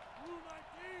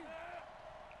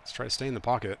 Let's try to stay in the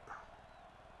pocket.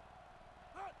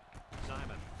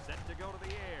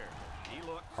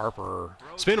 Harper.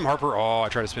 Spin him, Harper. Oh, I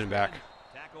tried to spin him back.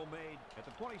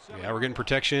 Yeah, we're getting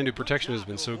protection. Dude, protection has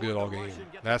been so good all game.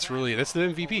 That's the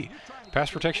MVP.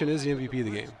 Pass protection is the MVP of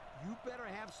the game. You better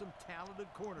have some talented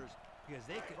corners because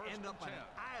they could end up on an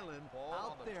island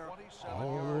out there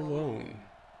all alone.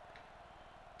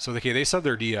 So okay, they subbed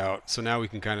their D out, so now we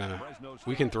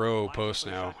can throw post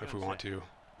now if we want to.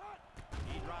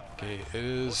 Okay, it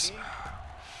is.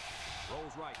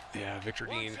 Yeah, Victor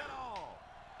Dean.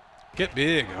 Get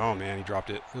big. Oh man, he dropped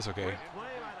it. That's okay.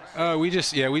 We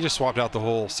just swapped out the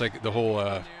whole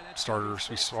starters.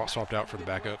 We swapped out for the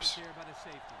backups.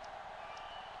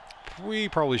 We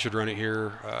probably should run it here.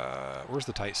 Where's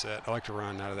the tight set? I like to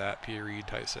run out of that PA read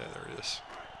tight set. There it is.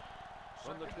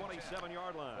 From the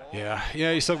 27-yard line.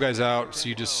 Yeah, you sub guys out, so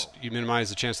you minimize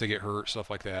the chance they get hurt, stuff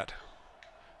like that.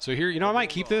 So here, I might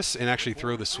keep this and actually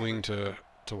throw the swing to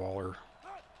Waller.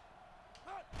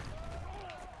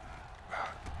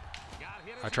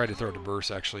 I tried to throw it to Burst,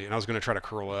 actually, and I was going to try to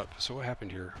curl up. So what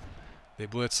happened here? They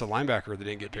blitzed the linebacker that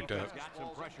didn't get picked up.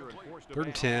 3rd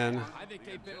and 10.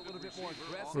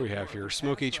 What do we have here?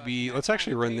 Smoke HB. Let's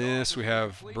actually run this. We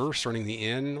have Burst running the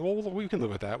in. Well, we can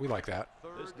live with that. We like that.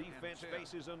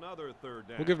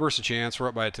 We'll give Burst a chance. We're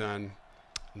up by a ton.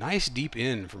 Nice deep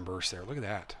in from Burst there. Look at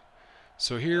that.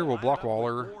 So here we'll block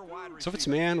Waller. So if it's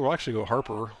man, we'll actually go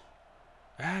Harper.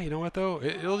 You know what, though?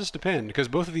 It'll just depend, because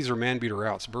both of these are man-beater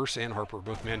routes. Burst and Harper,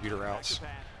 both man-beater routes.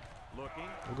 We'll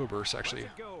go Burst, actually.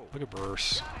 Look at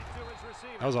Burst.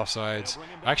 That was offsides.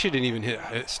 I actually didn't even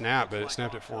hit snap, but it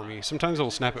snapped it for me. Sometimes it'll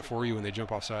snap it for you when they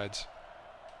jump off sides.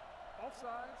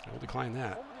 We'll decline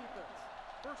that.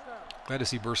 Glad to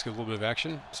see Burst get a little bit of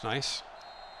action. It's nice.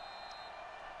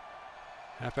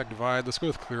 Halfback divide. Let's go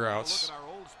with clear outs.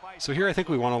 So here I think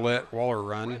we want to let Waller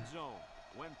run,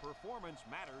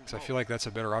 because I feel like that's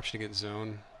a better option to get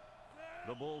zone.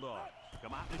 The Bulldogs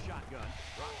come out in the shotgun.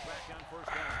 Drops back on 1st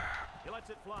down. He lets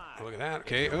it fly. Look at that.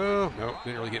 Okay. Oh, no,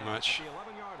 didn't really get much.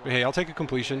 But hey, I'll take a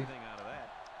completion.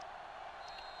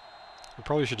 We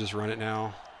probably should just run it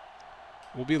now.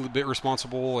 We'll be a bit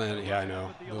responsible, and yeah, I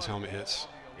know those helmet hits.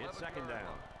 It's 2nd down.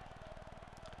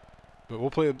 But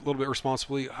we'll play a little bit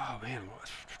responsibly. Oh man.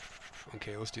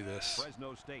 Okay, let's do this.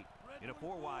 Fresno State in a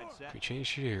 4-wide set. We change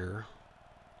here.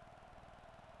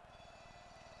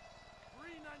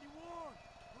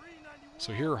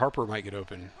 So here Harper might get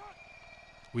open.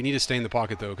 We need to stay in the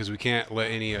pocket though, because we can't let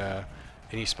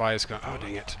any spies come. Oh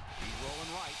dang it!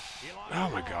 Oh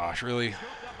my gosh, really?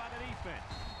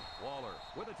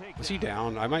 Is he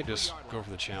down? I might just go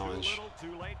for the challenge.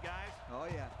 Oh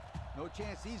yeah, no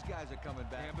chance these guys are coming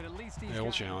back. Yeah, but at least he's Yeah,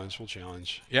 we'll challenge. We'll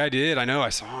challenge. Yeah, I did. I know. I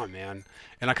saw him, man.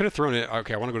 And I could have thrown it.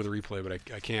 Okay, I want to go to the replay, but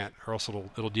I can't, or else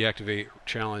it'll deactivate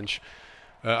challenge.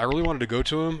 I really wanted to go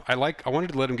to him. I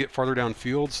wanted to let him get farther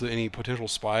downfield so that any potential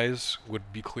spies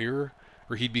would be clear,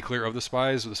 or he'd be clear of the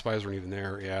spies. But the spies weren't even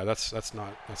there. Yeah, that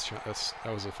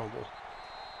was a fumble.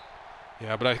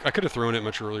 Yeah, but I could have thrown it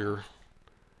much earlier.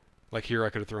 Like here, I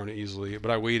could have thrown it easily,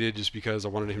 but I waited just because I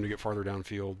wanted him to get farther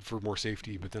downfield for more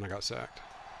safety, but then I got sacked.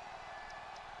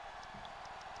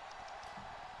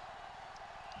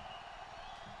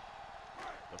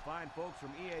 The fine folks from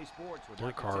EA Sports would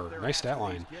Derek like to tip Carr, their nice hats stat to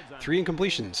line. these kids on 3 being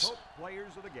incompletions. top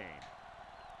players of the game.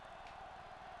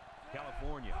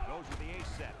 California goes with the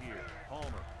ace set here.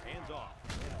 Palmer hands off.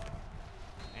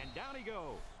 And down he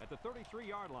goes at the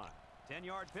 33-yard line.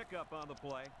 10-yard pickup on the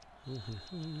play.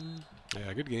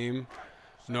 Yeah, good game.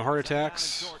 No heart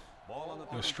attacks.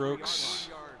 No strokes.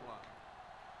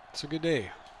 It's a good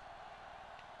day.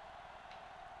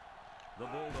 The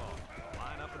Bulldogs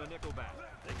line up in a nickelback.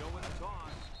 They go with a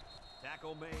toss.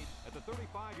 Tackle made at the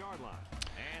 35-yard line.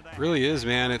 And Really is,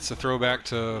 man. It's a throwback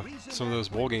to some of those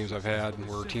bowl games I've had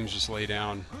where teams just lay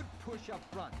down. Good push up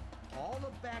front. All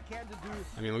the back had to do.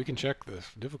 I mean, we can check the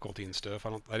difficulty and stuff.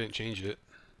 I didn't change it.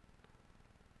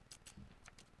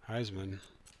 Heisman.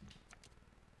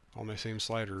 All my same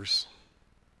sliders.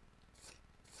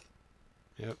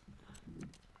 Yep.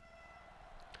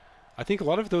 I think a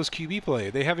lot of those QB play,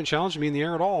 they haven't challenged me in the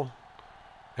air at all.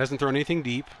 Hasn't thrown anything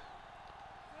deep.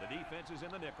 the defense is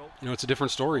in the nickel. You know, it's a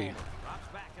different story Drops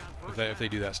back on first if they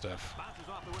do that stuff. Bounces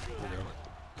off the would-be tackler.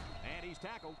 And he's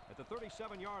tackled at the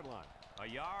 37-yard line. A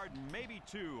yard, maybe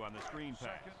 2 on the screen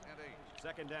pass.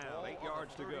 Second down, 8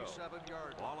 yards to go.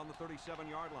 Ball on the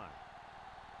 37-yard line.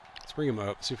 Let's bring him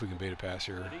up, see if we can bait a pass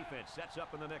here. The defense sets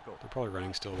up in the nickel. They're probably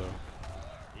running still, though.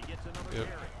 He gets another Yep.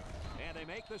 carry. And they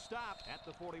make the stop at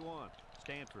the 41.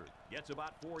 Stanford gets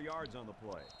about 4 yards on the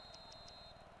play.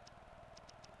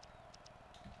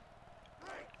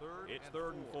 It's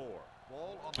third and 4.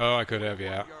 Oh, I could have,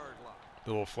 yeah.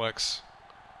 The little flex.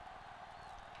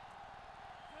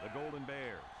 The Golden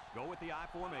Bears go with the I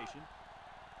formation.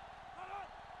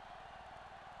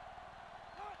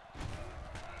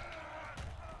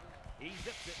 He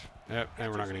zips it. Yep,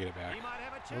 and we're not going to get it back. He might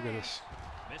have a chance. Oh, goodness.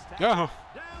 Missed Oh. tackle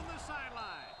down the sideline.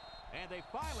 And they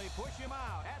finally push him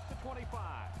out at the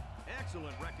 25.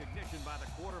 Excellent recognition by the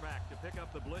quarterback to pick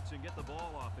up the blitz and get the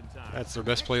ball off in time. That's their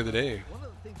best play of the day. One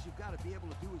of the things you've got to be able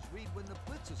to do is read when the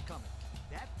blitz is coming.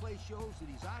 That play shows that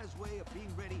he's on his way of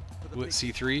being ready for the Blitz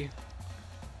big C3?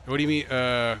 What do you mean?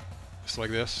 Just like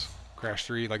this? Crash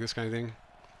 3, like this kind of thing?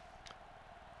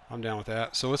 I'm down with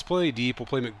that. So let's play deep. We'll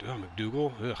play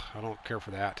McDougal. Ugh, I don't care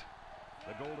for that.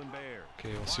 The Golden Bears.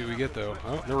 Okay, we'll see what we get, though.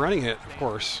 Oh, they're running it, of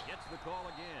course. Gets the call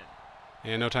again.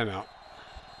 And no timeout.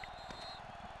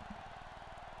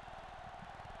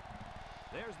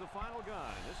 There's the final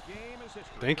gun. This game is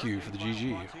history. Thank you for the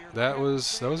GG. That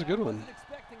was a good one. Wasn't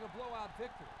expecting a blowout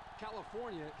victory.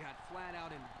 California got flat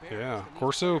out embarrassed. Yeah, and these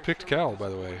Corso players picked showed Cal, us by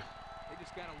the way. they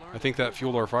just gotta learn I think to that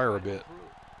fueled our fire a bit.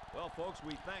 Well, folks,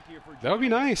 we thank you for That would be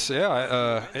joining us nice, for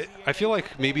yeah. this I feel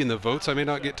like maybe in the votes I may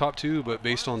not get top 2, but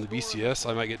based on the BCS,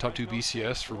 I might get top 2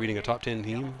 BCS for beating a top 10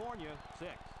 team California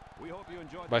 6. We hope you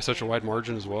enjoyed by this such a game. wide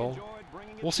margin as We well. enjoyed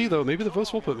bringing it We'll to see, you. though. Maybe the So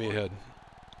votes will long, put me everyone. ahead.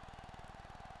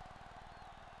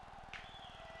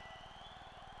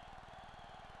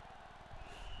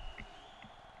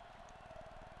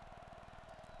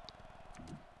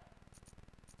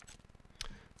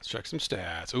 Let's check some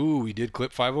stats. Ooh, we did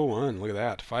clip 501. Look at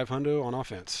that. 500 on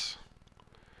offense.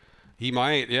 He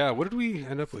might. Yeah, what did we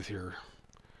end up with here?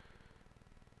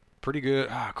 Pretty good.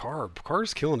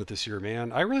 Carr's killing it this year,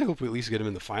 man. I really hope we at least get him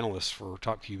in the finalists for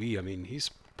top QB. I mean,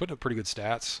 he's putting up pretty good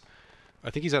stats.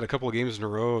 I think he's had a couple of games in a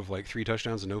row of like 3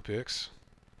 touchdowns and no picks.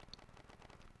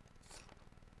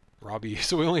 Robbie.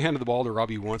 So we only handed the ball to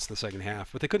Robbie once in the second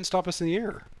half, but they couldn't stop us in the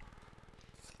air.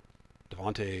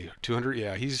 Devontae, 200.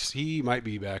 Yeah, he might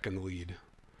be back in the lead.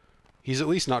 He's at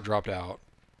least not dropped out.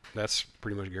 That's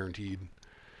pretty much guaranteed.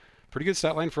 Pretty good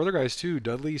stat line for other guys, too.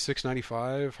 Dudley,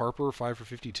 695. Harper, 5 for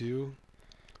 52.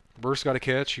 Burst got a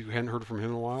catch. You hadn't heard from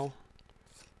him in a while.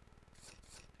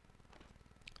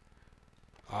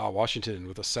 Washington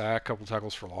with a sack, couple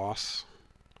tackles for loss.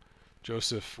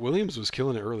 Joseph Williams was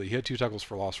killing it early. He had 2 tackles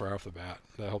for loss right off the bat.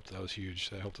 That helped. That was huge.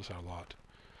 That helped us out a lot.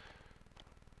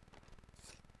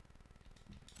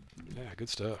 Yeah, good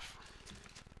stuff.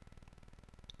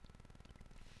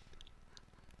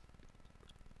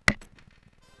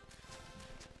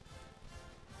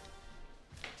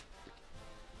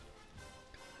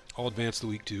 I'll advance the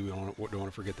week too. Don't want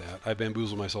to forget that. I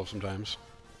bamboozle myself sometimes.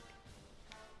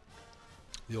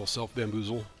 The old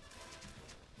self-bamboozle.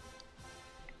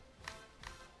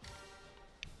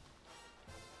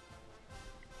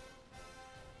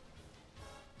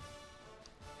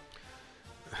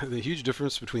 The huge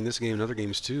difference between this game and other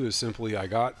games too is simply I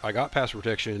got pass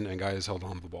protection and guys held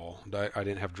on to the ball. I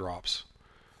didn't have drops.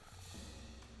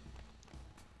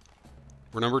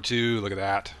 We're number 2. Look at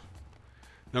that.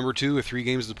 Number 2 with 3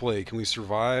 games to play. Can we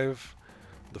survive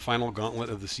the final gauntlet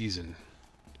of the season?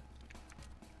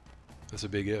 That's a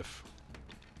big if.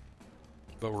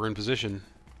 But we're in position.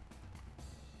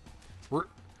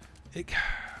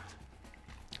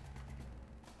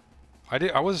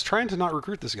 I was trying to not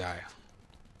recruit this guy.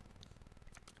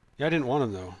 Yeah, I didn't want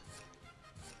him though.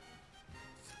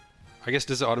 I guess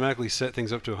does it automatically set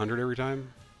things up to 100 every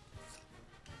time?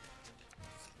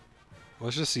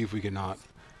 Let's just see if we can not.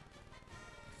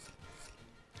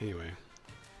 Anyway.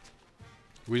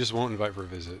 We just won't invite for a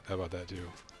visit. How about that too?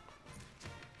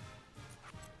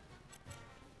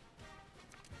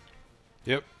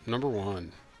 Yep, number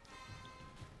 1.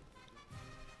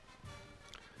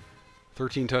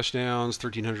 13 touchdowns,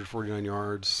 1,349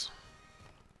 yards.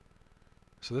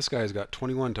 So this guy's got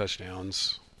 21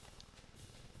 touchdowns.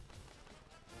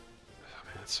 Oh,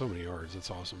 man, that's so many yards.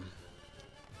 That's awesome.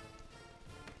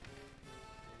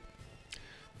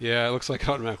 Yeah, it looks like it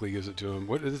automatically gives it to him.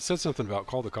 What, it said something about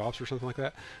call the cops or something like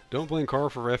that. Don't blame Carr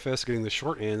for FS getting the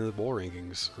short end of the bowl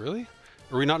rankings. Really?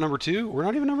 Are we not number 2? We're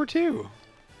not even number 2.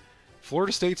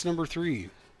 Florida State's number 3.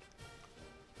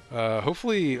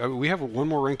 Hopefully, we have one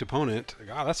more ranked opponent.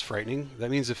 God, that's frightening.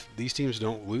 That means if these teams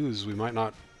don't lose, we might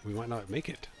not make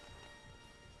it.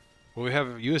 Well, we have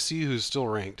USC who's still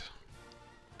ranked.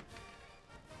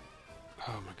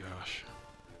 Oh my gosh.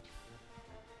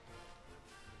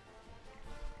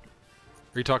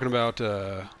 Are you talking about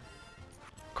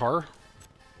Carr?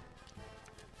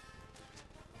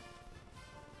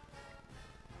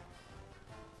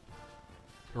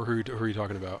 Or who are you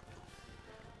talking about?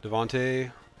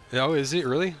 Devontae? Oh, is it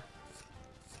really?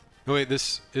 No, wait,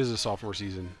 this is a sophomore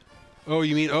season. Oh,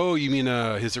 you mean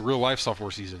his real life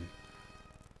sophomore season?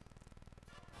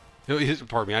 No,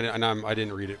 pardon me, I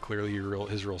didn't read it clearly.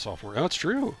 His real sophomore. Oh, it's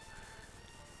true.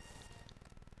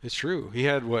 It's true. He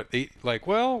had what 8? Like,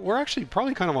 well, we're actually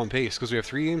probably kind of on pace because we have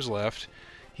 3 games left.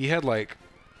 He had like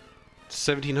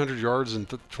 1,700 yards and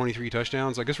 23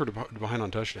 touchdowns. I guess we're behind on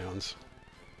touchdowns.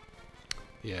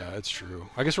 Yeah, it's true.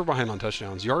 I guess we're behind on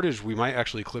touchdowns. Yardage, we might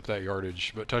actually clip that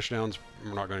yardage, but touchdowns,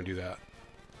 we're not going to do that.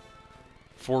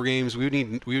 4 games, we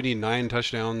would need 9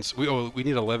 touchdowns. We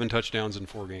need 11 touchdowns in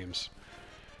 4 games.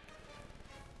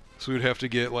 So we'd have to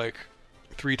get like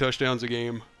 3 touchdowns a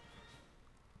game.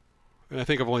 And I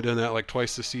think I've only done that like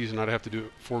twice this season. I'd have to do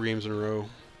it 4 games in a row.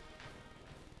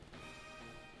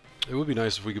 It would be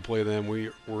nice if we could play them.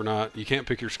 We're not. You can't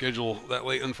pick your schedule that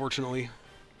late, unfortunately.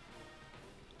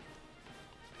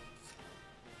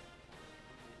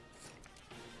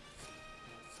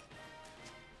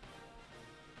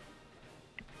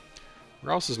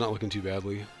 Rouse is not looking too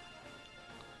badly.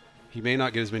 He may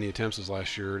not get as many attempts as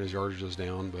last year, and his yardage is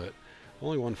down, but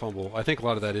only 1 fumble. I think a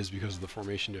lot of that is because of the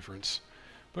formation difference.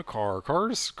 But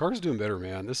Carr's doing better,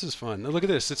 man. This is fun. Now look at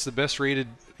this. It's the best rated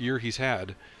year he's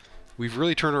had. We've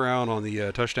really turned around on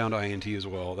the touchdown to INT as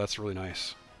well. That's really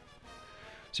nice.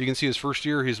 So you can see his first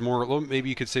year, he's more, maybe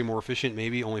you could say more efficient,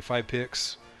 maybe only 5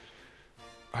 picks.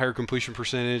 Higher completion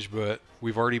percentage, but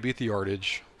we've already beat the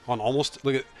yardage on almost,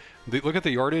 look at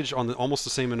the yardage on almost the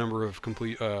same number of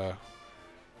complete,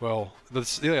 well,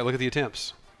 yeah, look at the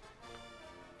attempts.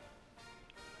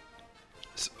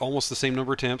 It's almost the same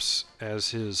number of attempts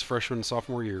as his freshman and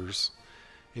sophomore years.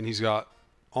 And he's got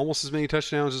almost as many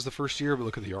touchdowns as the first year, but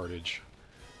look at the yardage.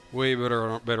 Way better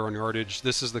on yardage.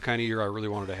 This is the kind of year I really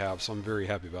wanted to have, so I'm very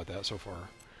happy about that so far.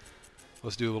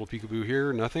 Let's do a little peekaboo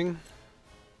here. Nothing.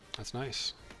 That's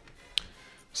nice.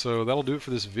 So that'll do it for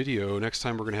this video. Next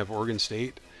time we're going to have Oregon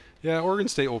State. Yeah, Oregon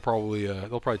State will probably,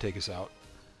 they'll probably take us out.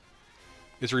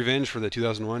 It's revenge for the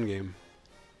 2001 game.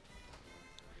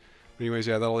 Anyways,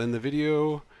 yeah, that'll end the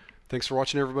video. Thanks for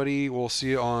watching, everybody. We'll see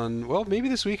you on, well, maybe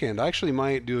this weekend. I actually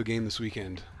might do a game this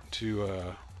weekend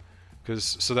to,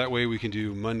 so that way we can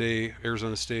do Monday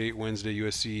Arizona State, Wednesday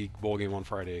USC, bowl game on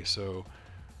Friday. So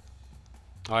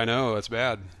I know that's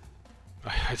bad.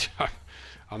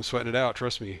 I'm sweating it out.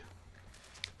 Trust me.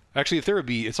 Actually, if they're a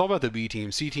B, it's all about the B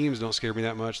team. C teams don't scare me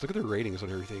that much. Look at their ratings on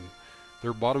everything.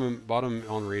 They're bottom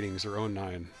on ratings. They're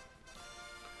 0-9.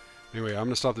 Anyway, I'm going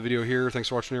to stop the video here. Thanks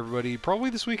for watching, everybody. Probably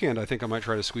this weekend, I think I might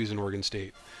try to squeeze in Oregon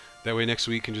State. That way next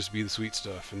week can just be the sweet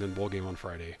stuff, and then bowl game on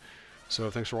Friday. So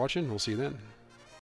thanks for watching. We'll see you then.